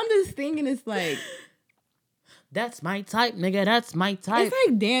 what I'm just thinking is like, that's my type, nigga. That's my type. It's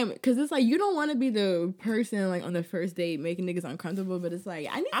like, damn, because it's like you don't want to be the person like on the first date making niggas uncomfortable, but it's like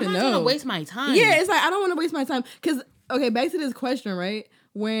I'm not trying to waste my time. Yeah, it's like I don't want to waste my time. Because okay, back to this question, right?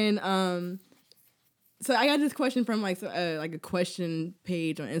 When so I got this question from like a question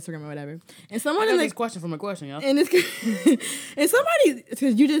page on Instagram or whatever, and someone got this question from a question, y'all. And and somebody,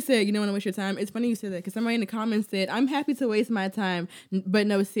 because you just said you don't want to waste your time. It's funny you said that because somebody in the comments said I'm happy to waste my time, but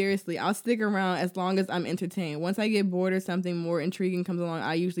no, seriously, I'll stick around as long as I'm entertained. Once I get bored or something more intriguing comes along,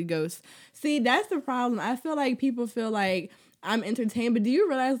 I usually ghost. See, that's the problem. I feel like people feel like I'm entertained, but do you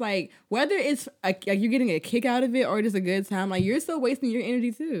realize like whether it's like you're getting a kick out of it or just a good time, like you're still wasting your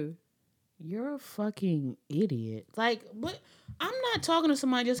energy too. You're a fucking idiot. Like, what? I'm not talking to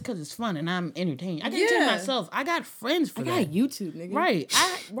somebody just because it's fun and I'm entertained. I can entertain myself. I got friends for that. I got YouTube, nigga.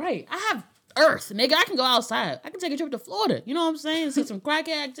 Right. I have Earth, nigga. I can go outside. I can take a trip to Florida. You know what I'm saying? See some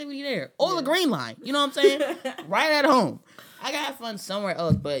crackhead activity there. Or the Green Line. You know what I'm saying? Right at home. I got fun somewhere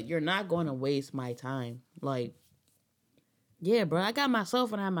else, but you're not going to waste my time. Like, yeah, bro. I got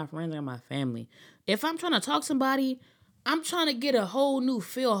myself and I have my friends and I got my family. If I'm trying to talk to somebody, I'm trying to get a whole new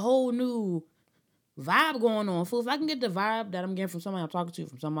feel, a whole new vibe going on. Fool, if I can get the vibe that I'm getting from somebody I'm talking to,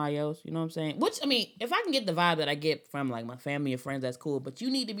 from somebody else, you know what I'm saying? Which, I mean, if I can get the vibe that I get from, like, my family and friends, that's cool. But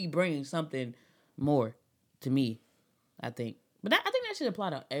you need to be bringing something more to me, I think. But I think that should apply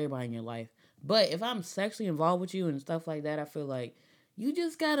to everybody in your life. But if I'm sexually involved with you and stuff like that, I feel like you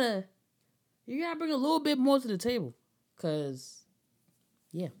gotta bring a little bit more to the table. Because,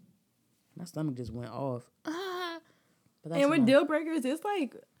 yeah, my stomach just went off. And with deal breakers, there's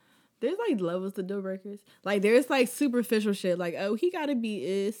like levels to deal breakers. Like there's like superficial shit. Like, oh, he gotta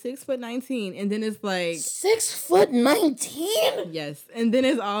be 6'19", and then it's like 6'19". Yes, and then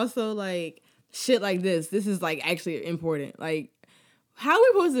it's also like shit like this. This is like actually important. Like, how are we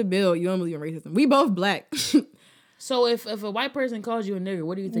supposed to build? You don't believe in racism? We both black. So if a white person calls you a nigger,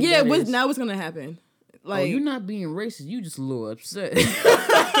 what do you think? Yeah, now what's gonna happen? Like, you're not being racist. You just a little upset.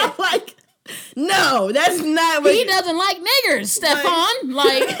 Like. No, that's not what... He doesn't like niggers, Stefan.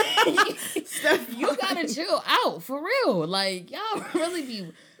 Like you gotta chill out, for real. Like,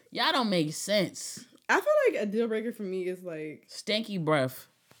 y'all don't make sense. I feel like a deal breaker for me is like... Stinky breath.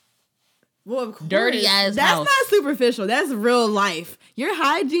 Well, of course. Dirty ass That's house. Not superficial. That's real life. Your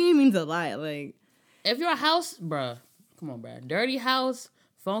hygiene means a lot. Like, if your house, bruh, come on, bruh. Dirty house...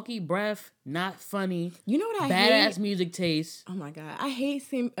 Funky breath, not funny. You know what I hate? Badass music taste. Oh my God. I hate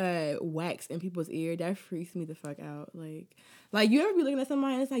seeing wax in people's ear. That freaks me the fuck out. Like you ever be looking at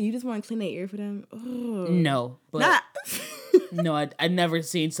somebody and it's like you just want to clean their ear for them? Ugh. No. But no, I never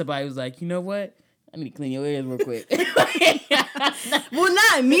seen somebody who's like, you know what? I need to clean your ears real quick. Well,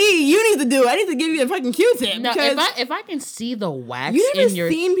 not me. You need to do it. I need to give you a fucking Q-tip. No, if I can see the wax you never in your...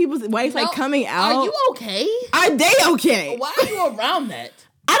 seen people's wax like coming out? Are you okay? Are they okay? Why are you around that?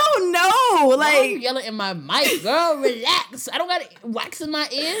 I don't know. Why are you yelling in my mic? Girl, relax. I don't got wax in my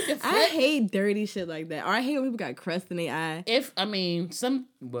ear. I hate dirty shit like that. Or I hate when people got crust in their eye.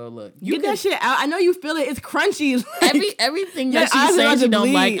 Look. Get that shit out. I know you feel it. It's crunchy. Everything that she's saying she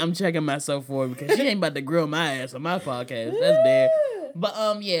don't like, I'm checking myself for because she ain't about to grill my ass on my podcast. That's dead.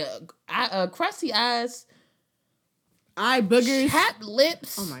 But, crusty eyes. Eye boogers. Chapped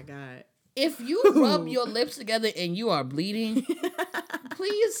lips. Oh, my God. If you rub your lips together and you are bleeding,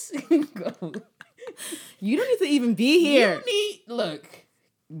 please go. You don't need to even be here.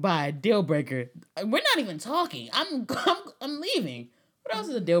 By a deal breaker. We're not even talking. I'm leaving. What else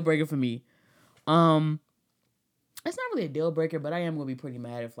is a deal breaker for me? It's not really a deal breaker, but I am gonna be pretty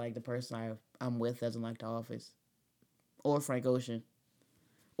mad if like the person I'm with doesn't like The Office, or Frank Ocean,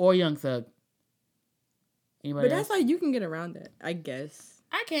 or Young Thug. Anybody but else? that's like you can get around that, I guess.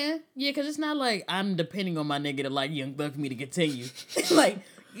 I can. Yeah, because it's not like I'm depending on my nigga to like Young Thug for me to continue. Like,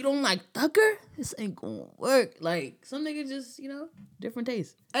 you don't like Thugger? This ain't gonna work. Like, some niggas just, different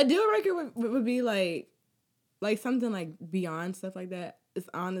taste. A deal breaker would be like something like beyond stuff like that. It's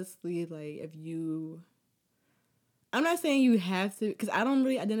honestly like if you... I'm not saying you have to, because I don't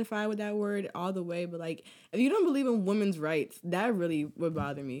really identify with that word all the way, but like, if you don't believe in women's rights, that really would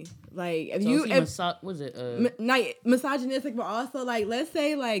bother me. Like, not misogynistic, but also like, let's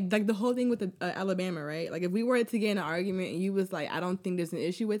say like the whole thing with the Alabama, right? Like, if we were to get in an argument and you was like, I don't think there's an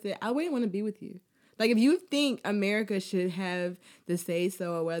issue with it, I wouldn't want to be with you. Like, if you think America should have the say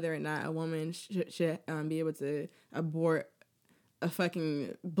so or whether or not a woman should be able to abort a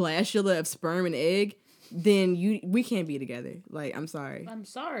fucking blastula of sperm and egg, then we can't be together. Like, I'm sorry.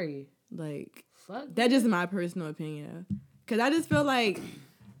 Like, fuck. That's just my personal opinion. Because I just feel like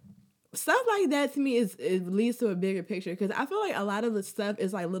stuff like that to me it leads to a bigger picture. Because I feel like a lot of the stuff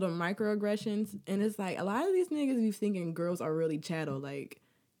is like little microaggressions. And it's like a lot of these niggas be thinking girls are really chattel. Like,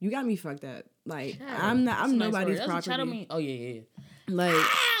 you got me fucked up. Like, chattel. I'm nobody's property. That's chattel mean? Oh, yeah. Like,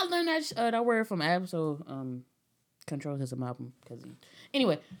 I learned that word from Ab, so control his album.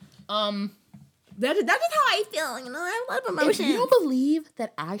 Anyway, That's just how I feel, I have a lot of emotions. If you don't believe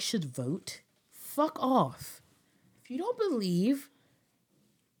that I should vote, fuck off. If you don't believe,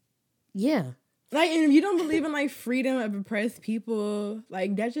 yeah. Like, and if you don't believe in, like, freedom of oppressed people,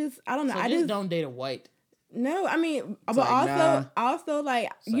 like, that just, I don't know. So I just don't date a white. No, I mean, it's but like, also,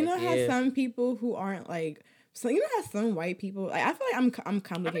 like, you know how some people who aren't, like, so you know how some white people, like, I feel like I'm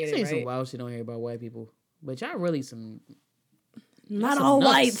complicated, right? Some wild shit on here about white people, but y'all really not all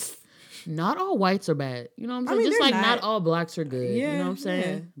nuts. Whites. Not all whites are bad. You know what I'm saying? Just like not all blacks are good. Yeah, you know what I'm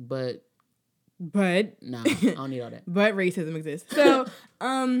saying? Yeah. But nah, I don't need all that. But racism exists. So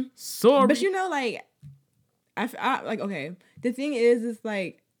sorry. But you know, like I like, okay. The thing is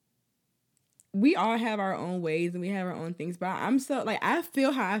like we all have our own ways and we have our own things. But I'm so like I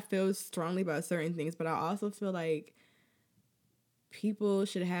feel how I feel strongly about certain things, but I also feel like people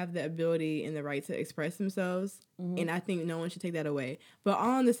should have the ability and the right to express themselves. Mm-hmm. And I think no one should take that away. But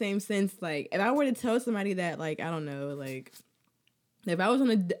all in the same sense, like, if I were to tell somebody that, like, I don't know, like, if I was on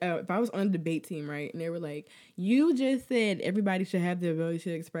a debate team, right, and they were like, you just said everybody should have the ability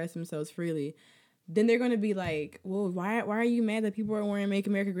to express themselves freely, then they're going to be like, well, why are you mad that people are wearing Make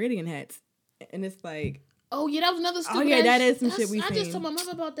America Great Again hats? And it's like... Oh, yeah, that was another stupid that is some shit we seen. I just told my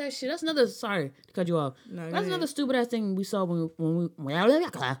mother about that shit. That's another... Sorry to cut you off. No, that's another stupid-ass thing we saw when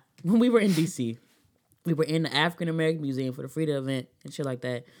we were in D.C. We were in the African American Museum for the Freedom event and shit like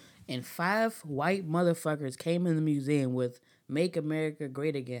that. And 5 white motherfuckers came in the museum with Make America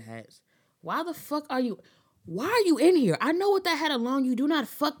Great Again hats. Why the fuck are you... Why are you in here? I know with that hat alone, you do not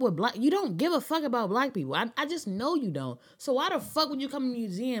fuck with black... You don't give a fuck about black people. I just know you don't. So why the fuck would you come to a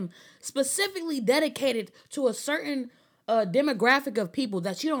museum specifically dedicated to a certain demographic of people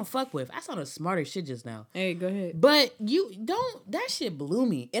that you don't fuck with? I saw the smartest shit just now. Hey, go ahead. But you don't... That shit blew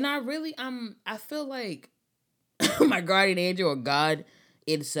me. And I feel like my guardian angel or God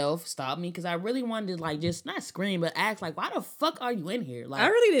itself stopped me because I really wanted to like just not scream but ask like, why the fuck are you in here? Like, I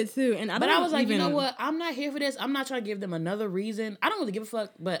really did too. And I was like, you know what? I'm not here for this. I'm not trying to give them another reason. I don't really give a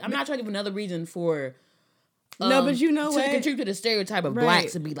fuck, but I'm not trying to give another reason for no, but you know to what? Contribute to the stereotype of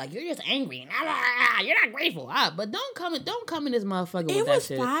blacks and be like, you're just angry. You're not grateful. But don't come in this motherfucker with that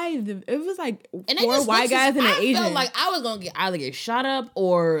shit. It was like 4 white guys and an Asian. I felt like I was gonna either get shot up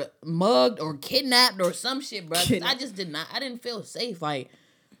or mugged or kidnapped or some shit, bro. I just I didn't feel safe. Like,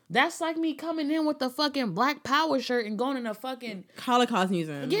 That's like me coming in with the fucking Black Power shirt and going in a fucking Holocaust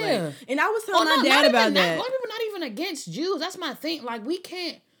museum. Yeah. Like, and I was telling my dad about that. Black people not even against Jews. That's my thing. Like, we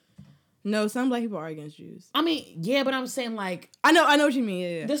can't. No, some black people are against Jews. I mean, yeah, but I'm saying, like, I know what you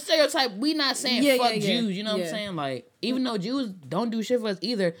mean. Yeah. The stereotype, we not saying fuck Jews, you know what I'm saying? Like, even though Jews don't do shit for us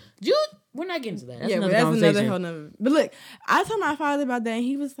either, Jews, we're not getting to that. That's another whole nother. But look, I told my father about that, and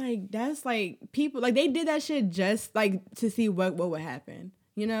he was like, that's like, people, like, they did that shit just, like, to see what would happen,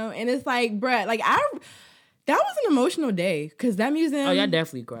 you know? And it's like, bruh, like, that was an emotional day, because that museum... Oh, y'all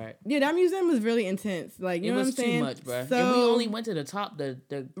definitely cried. Yeah, that museum was really intense. Like, you know what I'm saying? It was too much, bro. So, and we only went to the top,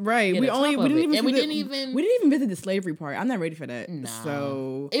 right. We didn't even visit the slavery part. I'm not ready for that. Nah.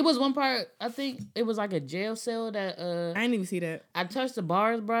 So... It was one part, I think, it was like a jail cell that... I didn't even see that. I touched the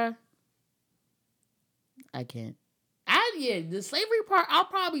bars, bro. I can't. The slavery part, I'll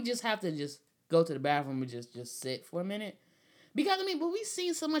probably just have to just go to the bathroom and just sit for a minute. Because, I mean, but we've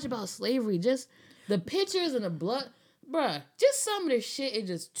seen so much about slavery, just... The pictures and the blood, bruh, just some of this shit is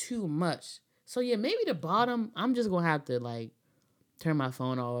just too much. So, yeah, maybe the bottom, I'm just going to have to, like, turn my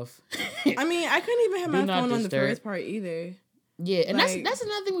phone off. I mean, I couldn't even have my phone on the first part either. Yeah, and like, that's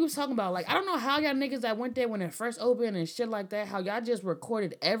another thing we was talking about. Like, I don't know how y'all niggas that went there when it first opened and shit like that, how y'all just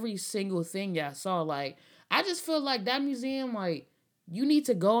recorded every single thing y'all saw. Like, I just feel like that museum, like, you need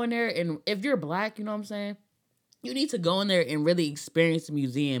to go in there, and if you're black, you know what I'm saying? You need to go in there and really experience the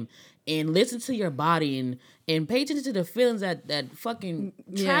museum and listen to your body and pay attention to the feelings that fucking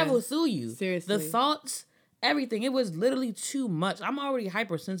travel through you. Seriously. The thoughts, everything. It was literally too much. I'm already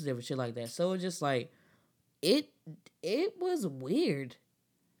hypersensitive and shit like that. So it's just like, it was weird.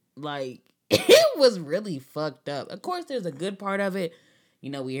 Like, it was really fucked up. Of course, there's a good part of it. You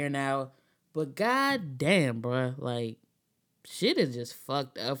know, we here now. But god damn, bro. Like, shit is just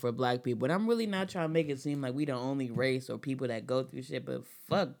fucked up for black people. And I'm really not trying to make it seem like we the only race or people that go through shit, but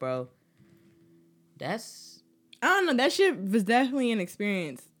fuck, bro. I don't know. That shit was definitely an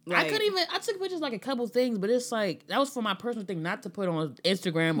experience. Like, I took pictures like a couple things, but it's like, that was for my personal thing, not to put on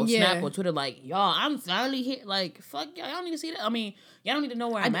Instagram or Snap or Twitter, like, y'all, I'm finally here. Like, fuck, y'all need to see that. I mean, y'all don't need to know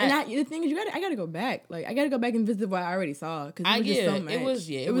where I'm at. The thing is, I gotta go back. Like, I gotta go back and visit what I already saw. Because it was just so much.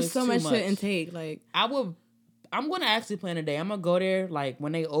 It was so much to intake. Like, I'm going to actually plan a day. I'm going to go there, like,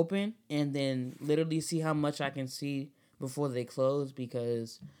 when they open and then literally see how much I can see before they close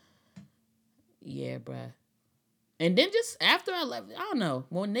because, yeah, bruh. And then just after I left, I don't know,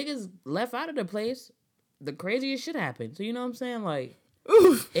 when niggas left out of the place, the craziest shit happened. So, you know what I'm saying? Like,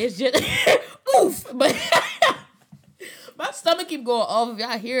 oof. It's just, oof. But my stomach keep going off. If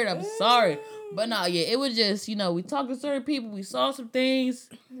y'all hear it, I'm sorry. But no, yeah, it was just, you know, we talked to certain people. We saw some things.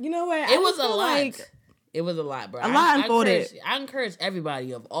 You know what? It was a lot. It was a lot, bro. A lot unfolded. I encourage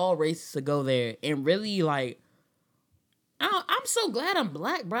everybody of all races to go there and really, like, I'm so glad I'm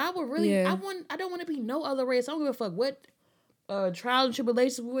black, bro. I would really, I don't want to be no other race. I don't give a fuck what trials and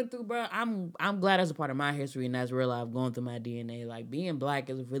tribulations we went through, bro. I'm glad that's a part of my history and that's real life going through my DNA. Like, being black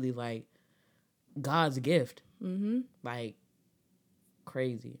is really, like, God's gift. Mm-hmm. Like,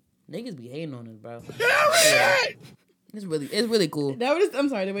 crazy. Niggas be hating on us, bro. It's really cool. I'm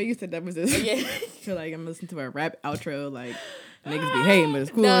sorry, the way you said that was just... Yeah. I feel like I'm listening to a rap outro, like, niggas be hating, but it's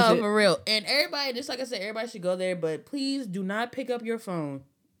cool. No, for real. And everybody, just like I said, everybody should go there, but please do not pick up your phone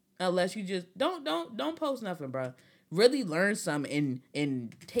unless you just... Don't post nothing, bro. Really learn something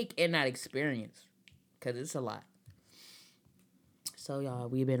and take in that experience, because it's a lot. So, y'all,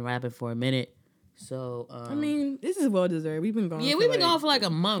 we've been rapping for a minute. So, I mean, this is well-deserved. We've been going going for like a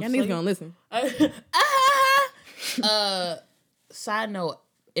month. Y'all niggas gonna listen. Side note,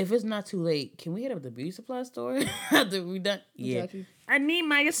 if it's not too late, can we hit up the beauty supply store after we done? Yeah, I need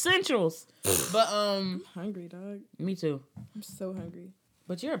my essentials. But I'm hungry, dog. Me too. I'm so hungry.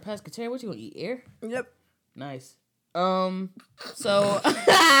 But you're a pescatarian. What you gonna eat? Air? Yep. Nice. So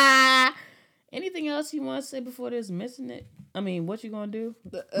anything else you want to say before this missing it? I mean, what you gonna do?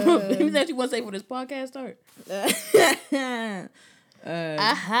 Anything that you want to say for this podcast start? Nah,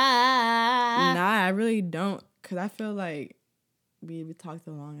 I really don't, cause I feel like we talked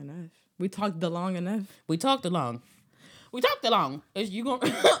long enough. We talked along. Is you gonna?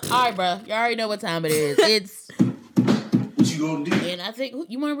 All right, bro. You already know what time it is. It's what you gonna do? And I think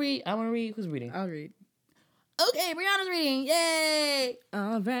you want to read. I want to read. Who's reading? I'll read. Okay, Brianna's reading. Yay!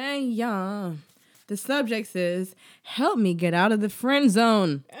 All right, y'all. The subject says, "Help me get out of the friend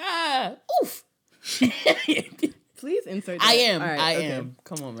zone." Oof. Please insert that. I am.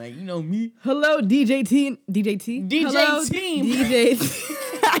 Come on, man. You know me. Hello, DJ T. Hello, team.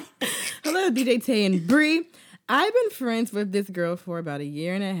 Hello, DJ T and Bree. I've been friends with this girl for about 1.5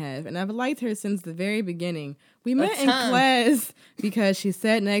 years, and I've liked her since the very beginning. We met in class because she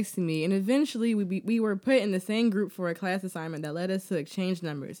sat next to me, and eventually we were put in the same group for a class assignment that led us to exchange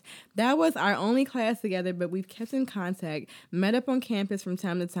numbers. That was our only class together, but we've kept in contact, met up on campus from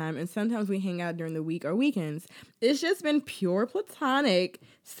time to time, and sometimes we hang out during the week or weekends. It's just been pure platonic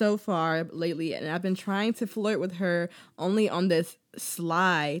so far lately, and I've been trying to flirt with her only on this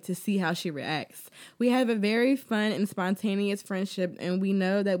sly to see how she reacts. We have a very fun and spontaneous friendship, and we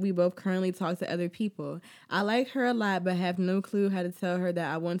know that we both currently talk to other people. I like her a lot, but have no clue how to tell her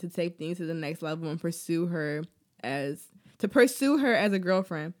that I want to take things to the next level and pursue her as a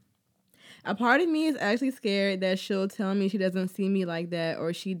girlfriend. A part of me is actually scared that she'll tell me she doesn't see me like that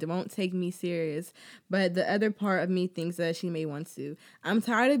or she won't take me serious, but the other part of me thinks that she may want to. I'm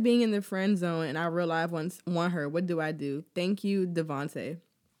tired of being in the friend zone and I real life want her. What do I do? Thank you, Devontae.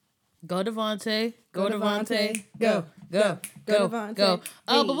 Go Devontae. Go Devontae. Go. Devontae.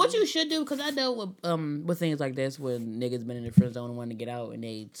 But what you should do, because I dealt with things like this when niggas been in the friend zone and want to get out and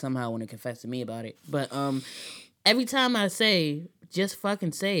they somehow want to confess to me about it. But every time I say, just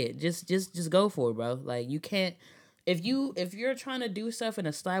fucking say it. Just go for it, bro. Like, you can't. If you're trying to do stuff in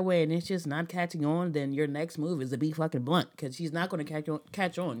a sly way and it's just not catching on, then your next move is to be fucking blunt, because she's not going to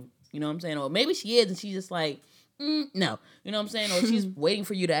catch on. You know what I'm saying? Or maybe she is and she's just like, no. You know what I'm saying? Or she's waiting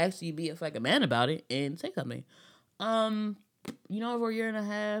for you to actually be a fucking man about it and say something. For a year and a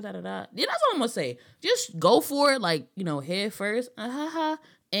half, Yeah, that's what I'm going to say. Just go for it, like, head first.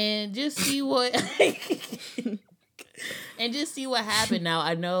 And just see what... And just see what happened. Now,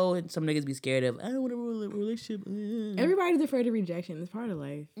 I know some niggas be scared of, I don't want a relationship. Everybody's afraid of rejection. It's part of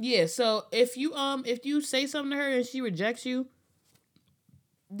life. Yeah, so if you say something to her and she rejects you,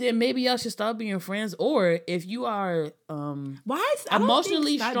 then maybe y'all should stop being friends. Or if you are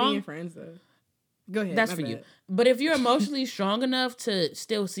emotionally strong, being friends though. Go ahead. That's for you. But if you're emotionally strong enough to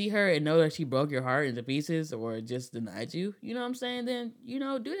still see her and know that she broke your heart into pieces or just denied you, you know what I'm saying? Then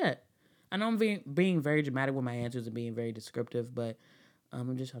do that. I know I'm being very dramatic with my answers and being very descriptive, but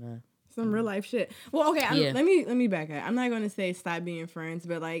I'm just trying to... Some real life shit. Well, okay, let me back up. I'm not going to say stop being friends,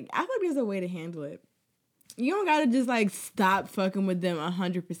 but, like, I feel like there's a way to handle it. You don't got to just, like, stop fucking with them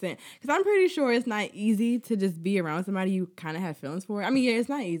 100%. Because I'm pretty sure it's not easy to just be around somebody you kind of have feelings for. I mean, yeah, it's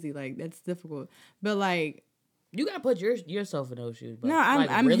not easy. Like, that's difficult. But, like... You got to put yourself in those shoes. But, no,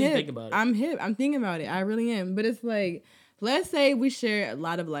 I'm really hip. Think about it. I'm hip. I'm thinking about it. I really am. But it's like... Let's say we share a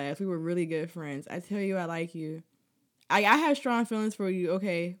lot of laughs. We were really good friends. I tell you I like you. I have strong feelings for you,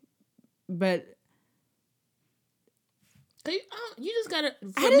 okay? But... You just gotta...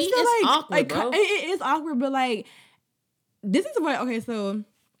 For me, it's awkward, bro. It is awkward, but, like... This is what... Okay, so...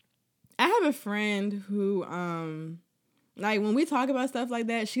 I have a friend who, like, when we talk about stuff like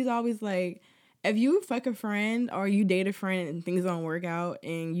that, she's always like, if you fuck a friend or you date a friend and things don't work out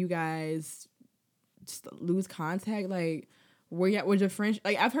and you guys... just lose contact, like, was your friendship,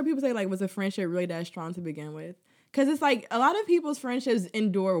 like, I've heard people say, like, was the friendship really that strong to begin with? Because it's like a lot of people's friendships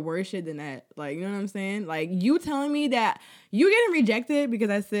endure worse shit than that. Like, you know what I'm saying? Like, you telling me that you getting rejected because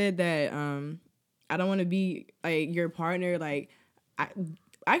I said that I don't want to be like your partner. Like, I could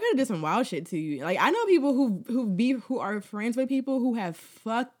have did some wild shit to you. Like, I know people who are friends with people who have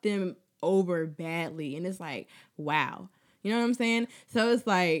fucked them over badly, and it's like, wow, you know what I'm saying? So it's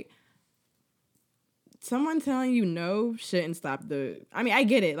like, someone telling you no shouldn't stop I mean, I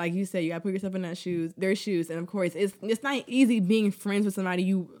get it. Like you said, you gotta put yourself in their shoes. And of course, it's not easy being friends with somebody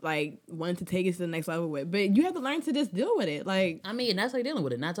you, like, want to take it to the next level with. But you have to learn to just deal with it. Like, I mean, that's like dealing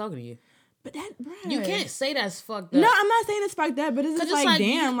with it, not talking to you. But that, bruh. You can't say that's fucked up. No, I'm not saying it's fucked up, but it's just like,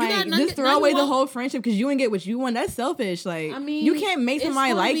 damn, just throw away the whole friendship because you didn't get what you want. That's selfish. Like, I mean, you can't make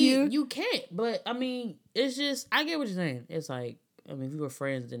somebody like you. You can't. But, I mean, it's just, I get what you're saying. It's like, I mean, if we were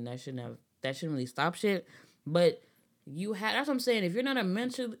friends, then that shouldn't really stop shit. But that's what I'm saying. If you're not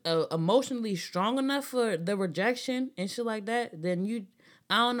emotionally strong enough for the rejection and shit like that, then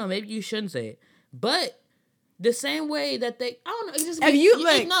I don't know, maybe you shouldn't say it. But the same way that I don't know, it just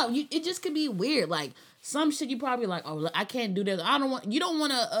it just could be weird. Like, some shit you probably like, oh, I can't do this. You don't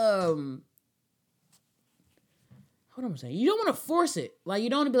want to what am I saying? You don't want to force it. Like, you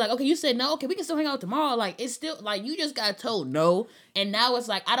don't want to be like, okay, you said no, okay, we can still hang out tomorrow. Like, it's still, like, you just got told no, and now it's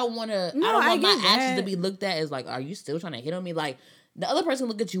like, I don't want my actions to be looked at as like, are you still trying to hit on me? Like, the other person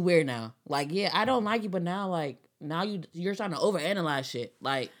look at you weird now. Like, yeah, I don't like you, but now you're trying to overanalyze shit.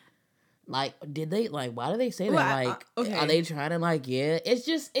 Like, did they, like, why do they say that? Like, okay. Are they trying to, like, yeah?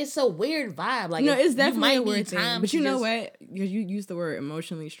 It's a weird vibe. Like, no, it's definitely a weird thing. But you know what? Because you used the word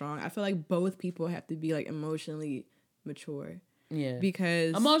emotionally strong. I feel like both people have to be, like, emotionally mature. Yeah.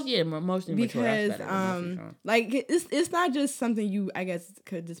 Because emotionally mature. Because like, it's not just something you, I guess,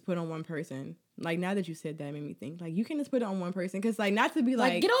 could just put on one person. Like, now that you said that, it made me think. Like, you can just put it on one person. Because, like, not to be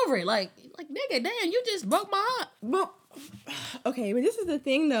like... get over it. Like, nigga, damn, you just broke my heart. Well, okay, but this is the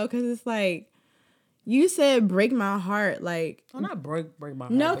thing, though. Because it's like... You said break my heart, like... Oh, not break my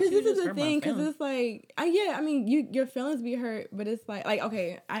heart. No, because this is the thing, because it's like... I mean, your feelings be hurt, but it's like,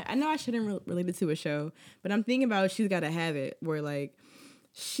 okay, I know I shouldn't relate it to a show, but I'm thinking about She's Gotta Have It, where, like,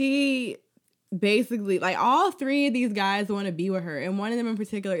 she basically... Like, all three of these guys want to be with her, and one of them in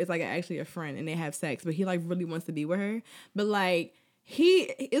particular is, like, actually a friend, and they have sex, but he, like, really wants to be with her. But, like...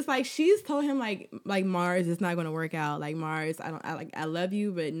 It's like she's told him like Mars, it's not gonna work out. Like, Mars, I love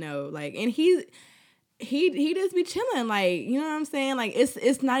you, but no. Like, and he just be chilling, like, you know what I'm saying? Like,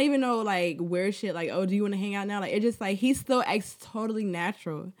 it's not even no like weird shit. Like, oh, do you want to hang out now? Like, it just like he still acts totally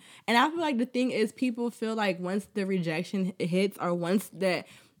natural. And I feel like the thing is, people feel like once the rejection hits, or once that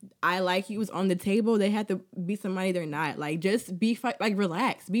I like you was on the table, they have to be somebody they're not. Like, just be like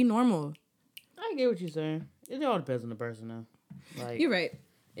relax, be normal. I get what you're saying. It all depends on the person, though. Like, you're right.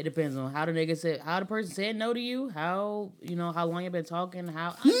 It depends on how the person said no to you, how long you've been talking,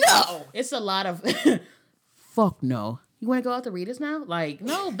 No! It's a lot of fuck no. You want to go out to Rita's now? Like,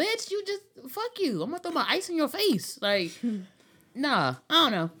 no, bitch, you just fuck you. I'm gonna throw my ice in your face. Like, nah, I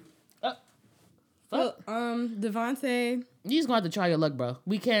don't know. Well, Devontae, you just gonna have to try your luck, bro.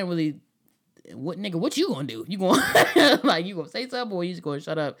 We can't really. What you gonna do? You gonna like you gonna say something, or you just gonna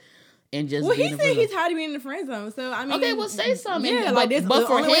shut up? And just well, he said he's tired of being in the friend zone. So I mean, okay, well, say something. Yeah, like this. But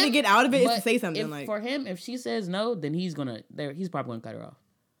the only way to get out of it is to say something. Like, for him, if she says no, then he's probably gonna cut her off.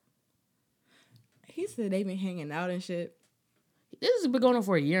 He said they've been hanging out and shit. This has been going on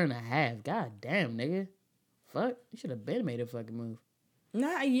for 1.5 years. God damn, nigga. Fuck, you should have been made a fucking move.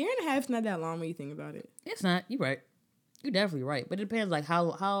 Nah, 1.5 years is not that long when you think about it. It's not. You're right. You're definitely right. But it depends, like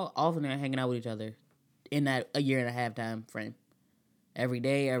how often they're hanging out with each other in that 1.5 year time frame. Every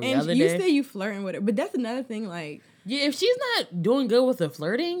day, every other day. And you say you flirting with her, but that's another thing. Like, yeah, if she's not doing good with the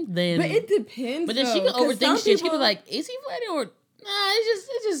flirting, then. But it depends. But then she can overthink shit. She can be like, "Is he flirting or nah?"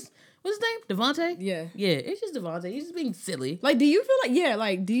 It's just. What's his name? Devontae? Yeah. Yeah, it's just Devontae. He's just being silly. Like, do you feel like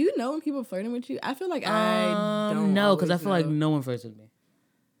like do you know when people are flirting with you? I feel like I don't know, because I feel like no one flirts with me.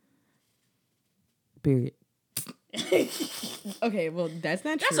 Period. Okay, well, that's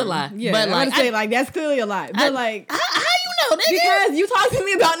not true. That's a lie. Yeah, but I would say like that's clearly a lie. But like, how you know, nigga? Because you talk to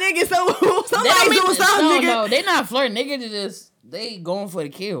me about niggas, so somebody's doing something, nigga. No, they not flirting. Niggas they going for the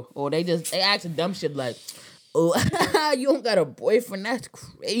kill, or they asking dumb shit like, "Oh, you don't got a boyfriend? That's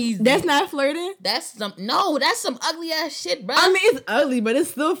crazy." That's not flirting. That's some ugly ass shit, bro. I mean, it's ugly, but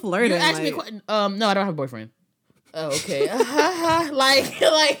it's still flirting. You asked me, no, I don't have a boyfriend. Oh, okay.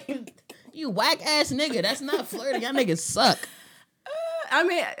 like. You whack ass nigga. That's not flirting. Y'all niggas suck. I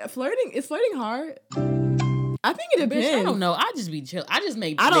mean, is flirting hard? I think it depends. Bitch, I don't know. I just be chill. I just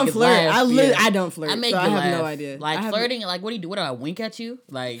make. I don't flirt. Laugh. I don't flirt. I make. So I have laugh. No idea. Like flirting. Like what do you do? What do I wink at you?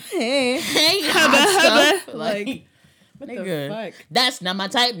 Like hey, hubba. Like what nigga, the fuck? That's not my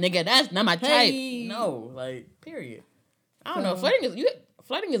type, nigga. That's not my type. Hey. No, like period. I don't know.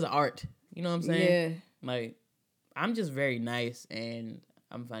 Flirting is an art. You know what I'm saying? Yeah. Like I'm just very nice and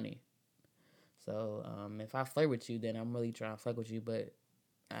I'm funny. So, if I flirt with you, then I'm really trying to fuck with you, but...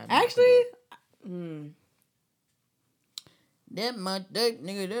 That much dick,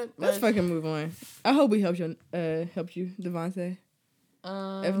 nigga, Let's fucking move on. I hope we helped you, Devontae.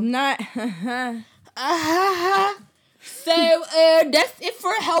 If not... So, that's it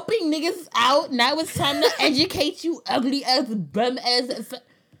for helping niggas out. Now it's time to educate you ugly ass, bum ass...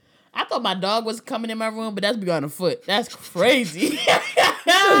 I thought my dog was coming in my room, but that's beyond a foot. That's crazy.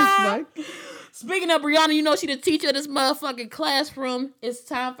 Speaking of Brianna, you know she the teacher of this motherfucking classroom. It's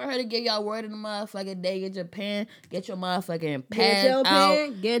time for her to get y'all word of the motherfucking day. Get your pen. Get your motherfucking pad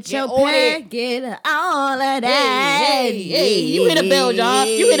out. Get your pen. Get all of that. Hey. You hit a bell, y'all.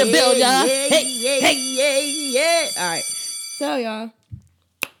 Hey. All right. So, y'all.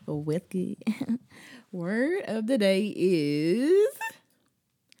 Whiskey. Word of the day is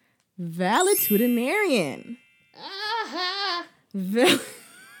valetudinarian.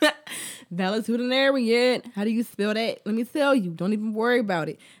 Valetudinarian. How do you spell that? Let me tell you. Don't even worry about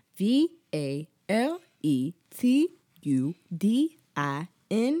it.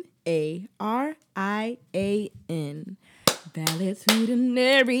 VALETUDINARIAN.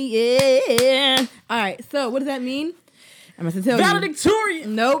 Valetudinarian. All right. So what does that mean? I'm going to tell you.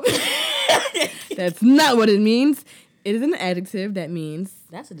 Valedictorian. Nope. That's not what it means. It is an adjective that means...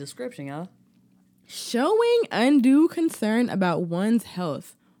 That's a description, y'all. Showing undue concern about one's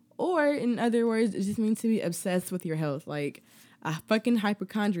health. Or, in other words, it just means to be obsessed with your health. Like a fucking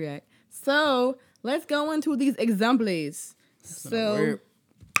hypochondriac. So, let's go into these examples. So,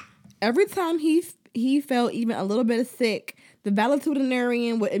 Every time he felt even a little bit sick, the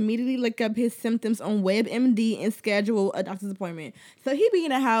valetudinarian would immediately look up his symptoms on WebMD and schedule a doctor's appointment. So he'd be in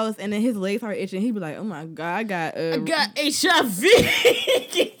the house and then his legs are itching. He'd be like, "Oh my God, I got HIV."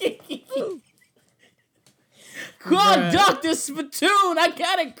 Call Dr. Spittoon. I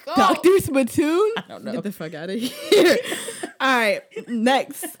gotta go. Dr. Spittoon? I don't know. Get the fuck out of here. All right,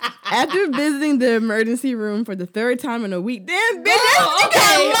 next. After visiting the emergency room for the third time in a week, damn, bitch, you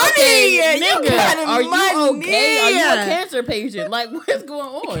got money. You got Are money. you okay? Are you a cancer patient? Like, what's going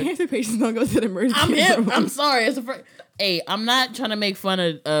on? Cancer patients don't go to the emergency room. I'm sorry. Hey, I'm not trying to make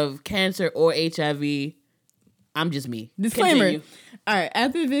fun of cancer or HIV. I'm just me. Disclaimer. Continue. All right.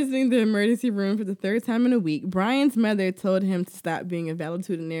 After visiting the emergency room for the third time in a week, Brian's mother told him to stop being a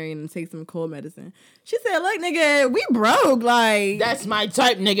valetudinarian and take some cold medicine. She said, "Look, nigga, we broke. Like, That's my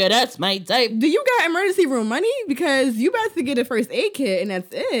type, nigga. That's my type. do you got emergency room money? Because you about to get a first aid kit and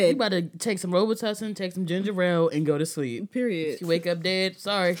that's You it. about to take some Robitussin, take some ginger ale, and go to sleep. Period." If you wake up dead,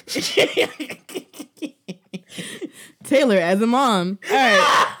 sorry. Taylor as a mom. All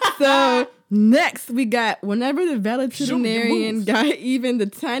right. So next we got whenever the valetudinarian got even the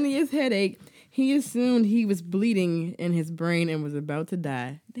tiniest headache, he assumed he was bleeding in his brain and was about to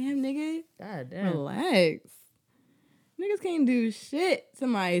die. Damn, nigga. God damn. Relax. Niggas can't do shit.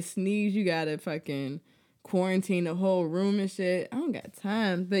 Somebody sneeze, you gotta fucking quarantine the whole room and shit. I don't got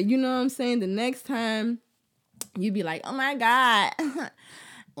time. But you know what I'm saying? The next time you be like, "Oh my God."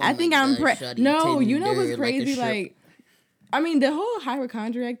 I think I'm No, you know what's crazy? Like, I mean, the whole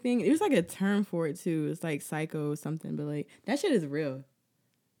hypochondriac thing, there's like a term for it too. It's like psycho something, but like that shit is real.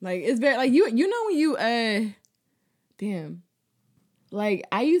 Like, it's very like you know when you damn. Like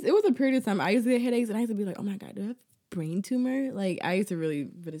it was a period of time I used to get headaches and I used to be like, "Oh my God, do I have a brain tumor?" Like I used to really,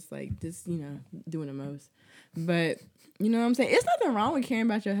 but it's like just, doing the most. But you know what I'm saying? It's nothing wrong with caring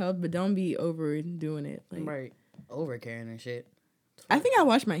about your health, but don't be overdoing it. Like, right. Over caring and shit. I think I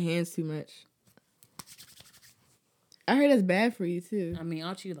wash my hands too much. I heard that's bad for you too. I mean,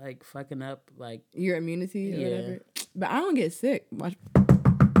 aren't you like fucking up like your immunity or whatever? But I don't get sick.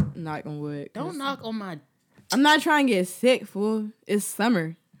 Knock on wood. Don't knock on my. I'm not trying to get sick, fool. It's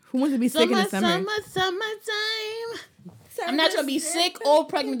summer. Who wants to be sick in the summer? Summertime. I'm not trying to be sick or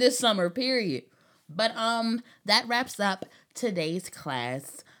pregnant this summer. Period. But that wraps up today's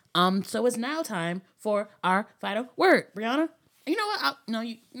class. So it's now time for our final word, Brianna. You know what? No,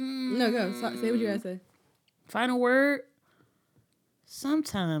 go. Say what you gotta say. Final word.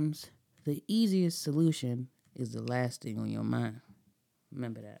 Sometimes the easiest solution is the last thing on your mind.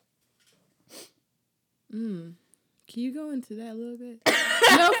 Remember that. Can you go into that a little bit?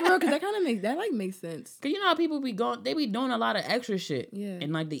 No, for real, because that makes sense. Cause you know how people be doing a lot of extra shit. Yeah.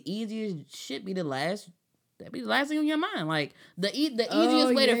 And like the easiest shit be the last. That be the last thing on your mind. Like the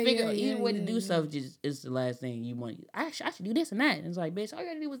easiest way to do stuff is the last thing you want. I should do this and that. And it's like, bitch, all you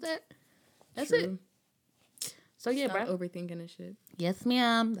gotta do was that. That's True. it. So yeah, Stop bro. overthinking and shit. Yes,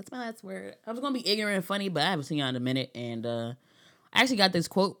 ma'am. That's my last word. I was gonna be ignorant and funny, but I haven't seen y'all in a minute. And I actually got this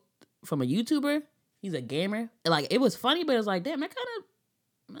quote from a YouTuber. He's a gamer. Like it was funny, but it was like, damn, that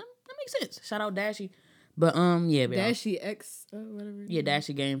makes sense. Shout out Dashy. But yeah, bro. Dashy X whatever. Yeah,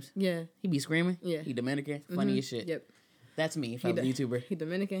 Dashy Games. Yeah. He be screaming. Yeah. He Dominican. Funny as shit. Yep. That's me if I was a YouTuber. He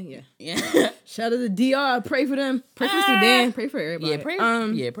Dominican. Yeah. Yeah. Shout out to DR. Pray for them. Pray for Sudan. Pray for everybody.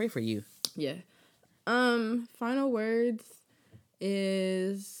 Pray for you. Yeah. Final words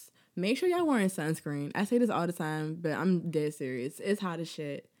is make sure y'all wearing sunscreen. I say this all the time, but I'm dead serious. It's hot as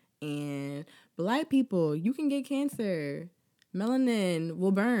shit. And Black people, you can get cancer. Melanin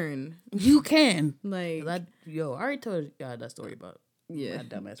will burn. You can. Like, I already told y'all that story about yeah, my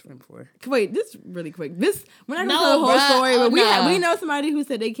dumbass friend before. Wait, this really quick. We're not gonna tell the whole story, but we know somebody who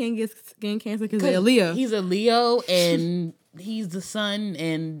said they can't get skin cancer because they're a Leo. He's a Leo, and he's the sun,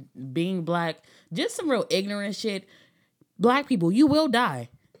 and being Black, just some real ignorant shit. Black people, you will die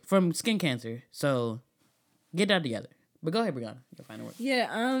from skin cancer, so get that together. But go ahead, Brianna. Your final word.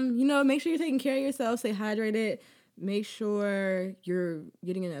 Yeah, make sure you're taking care of yourself. Stay hydrated. Make sure you're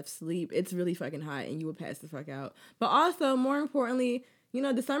getting enough sleep. It's really fucking hot, and you will pass the fuck out. But also, more importantly,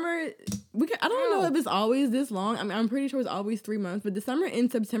 the summer. I don't know if it's always this long. I mean, I'm pretty sure it's always 3 months. But the summer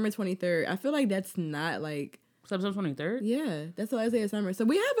ends September 23rd. I feel like that's not like September 23rd. Yeah, that's what I say. Summer. So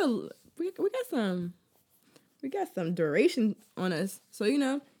we got some duration on us. So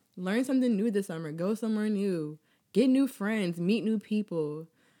learn something new this summer. Go somewhere new. Get new friends. Meet new people.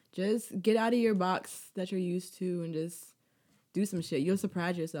 Just get out of your box that you're used to and just do some shit. You'll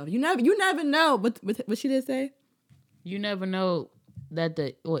surprise yourself. You never know. What she did say? You never know that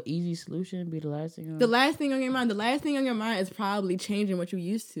the easy solution be the last thing on the last thing on your mind. The last thing on your mind is probably changing what you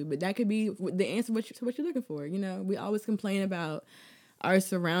used to, but that could be the answer to what you're looking for. You know, we always complain about our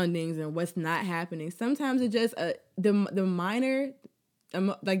surroundings and what's not happening. Sometimes it's just the minor,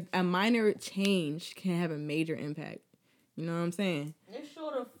 like a minor change can have a major impact. You know what I'm saying? It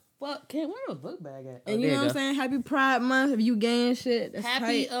sure the fuck can't. Where the book bag at? And you know what I'm saying? Happy Pride Month. If you gay and shit, that's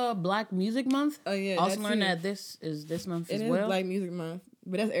Happy Black Music Month. Oh yeah. Also learned that this is this month as well. It is Black Music Month,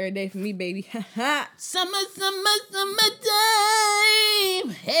 but that's every day for me, baby. Summertime.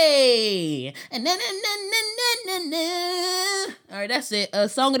 Hey. All right, that's it.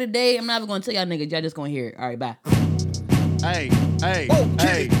 Song of the day. I'm not even gonna tell y'all niggas. Y'all just gonna hear it. All right, bye. Hey,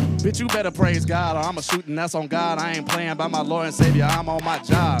 bitch, you better praise God or I'ma shoot and that's on God. I ain't playing by my Lord and Savior, I'm on my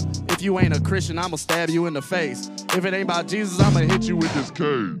job. If you ain't a Christian, I'ma stab you in the face. If it ain't about Jesus, I'ma hit you with this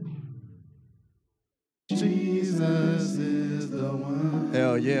K. Jesus is the one.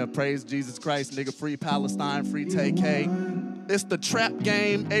 Hell yeah, praise Jesus Christ, nigga. Free Palestine, free TK. It's the trap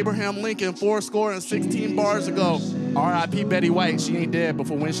game, Abraham Lincoln, 416 bars ago. R.I.P. Betty White, she ain't dead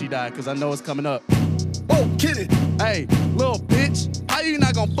before when she died, cause I know it's coming up. Oh, get it. Hey, little bitch, how you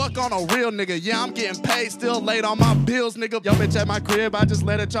not gonna fuck on a real nigga? Yeah, I'm getting paid, still late on my bills, nigga. Yo, bitch, at my crib, I just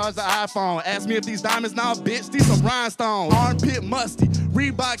let her charge the iPhone. Ask me if these diamonds now, bitch, these some rhinestones. Armpit musty,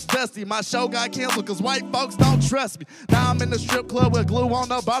 Reebok dusty. My show got canceled cause white folks don't trust me. Now I'm in the strip club with glue on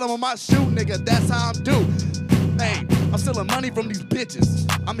the bottom of my shoe, nigga. That's how I'm due. Hey, I'm stealing money from these bitches.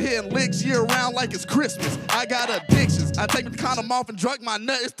 I'm hitting licks year round like it's Christmas. I got addictions. I take the condom off and drug my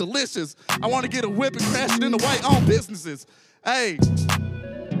nut. It's delicious. I want to get a whip and crash it into white-owned businesses. Hey,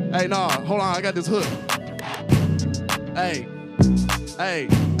 nah, hold on. I got this hook. Hey.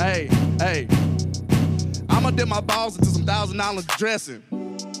 I'ma dip my balls into some $1,000 dressing.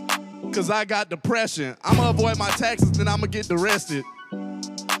 Cause I got depression. I'ma avoid my taxes, then I'ma get arrested.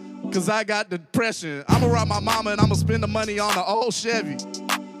 Cause I got depression. I'ma rob my mama and I'ma spend the money on an old Chevy.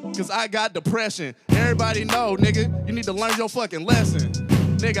 Cause I got depression. Everybody know, nigga, you need to learn your fucking lesson.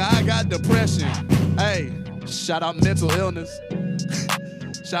 Nigga, I got depression. Hey, shout out mental illness.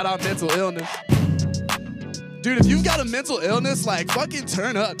 Shout out mental illness. Dude, if you got a mental illness, like, fucking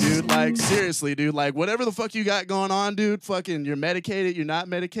turn up, dude. Like, seriously, dude. Like, whatever the fuck you got going on, dude, fucking, you're medicated, you're not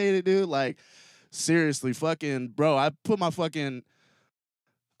medicated, dude. Like, seriously, fucking, bro, I put my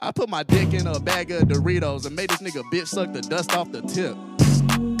dick in a bag of Doritos and made this nigga bitch suck the dust off the tip.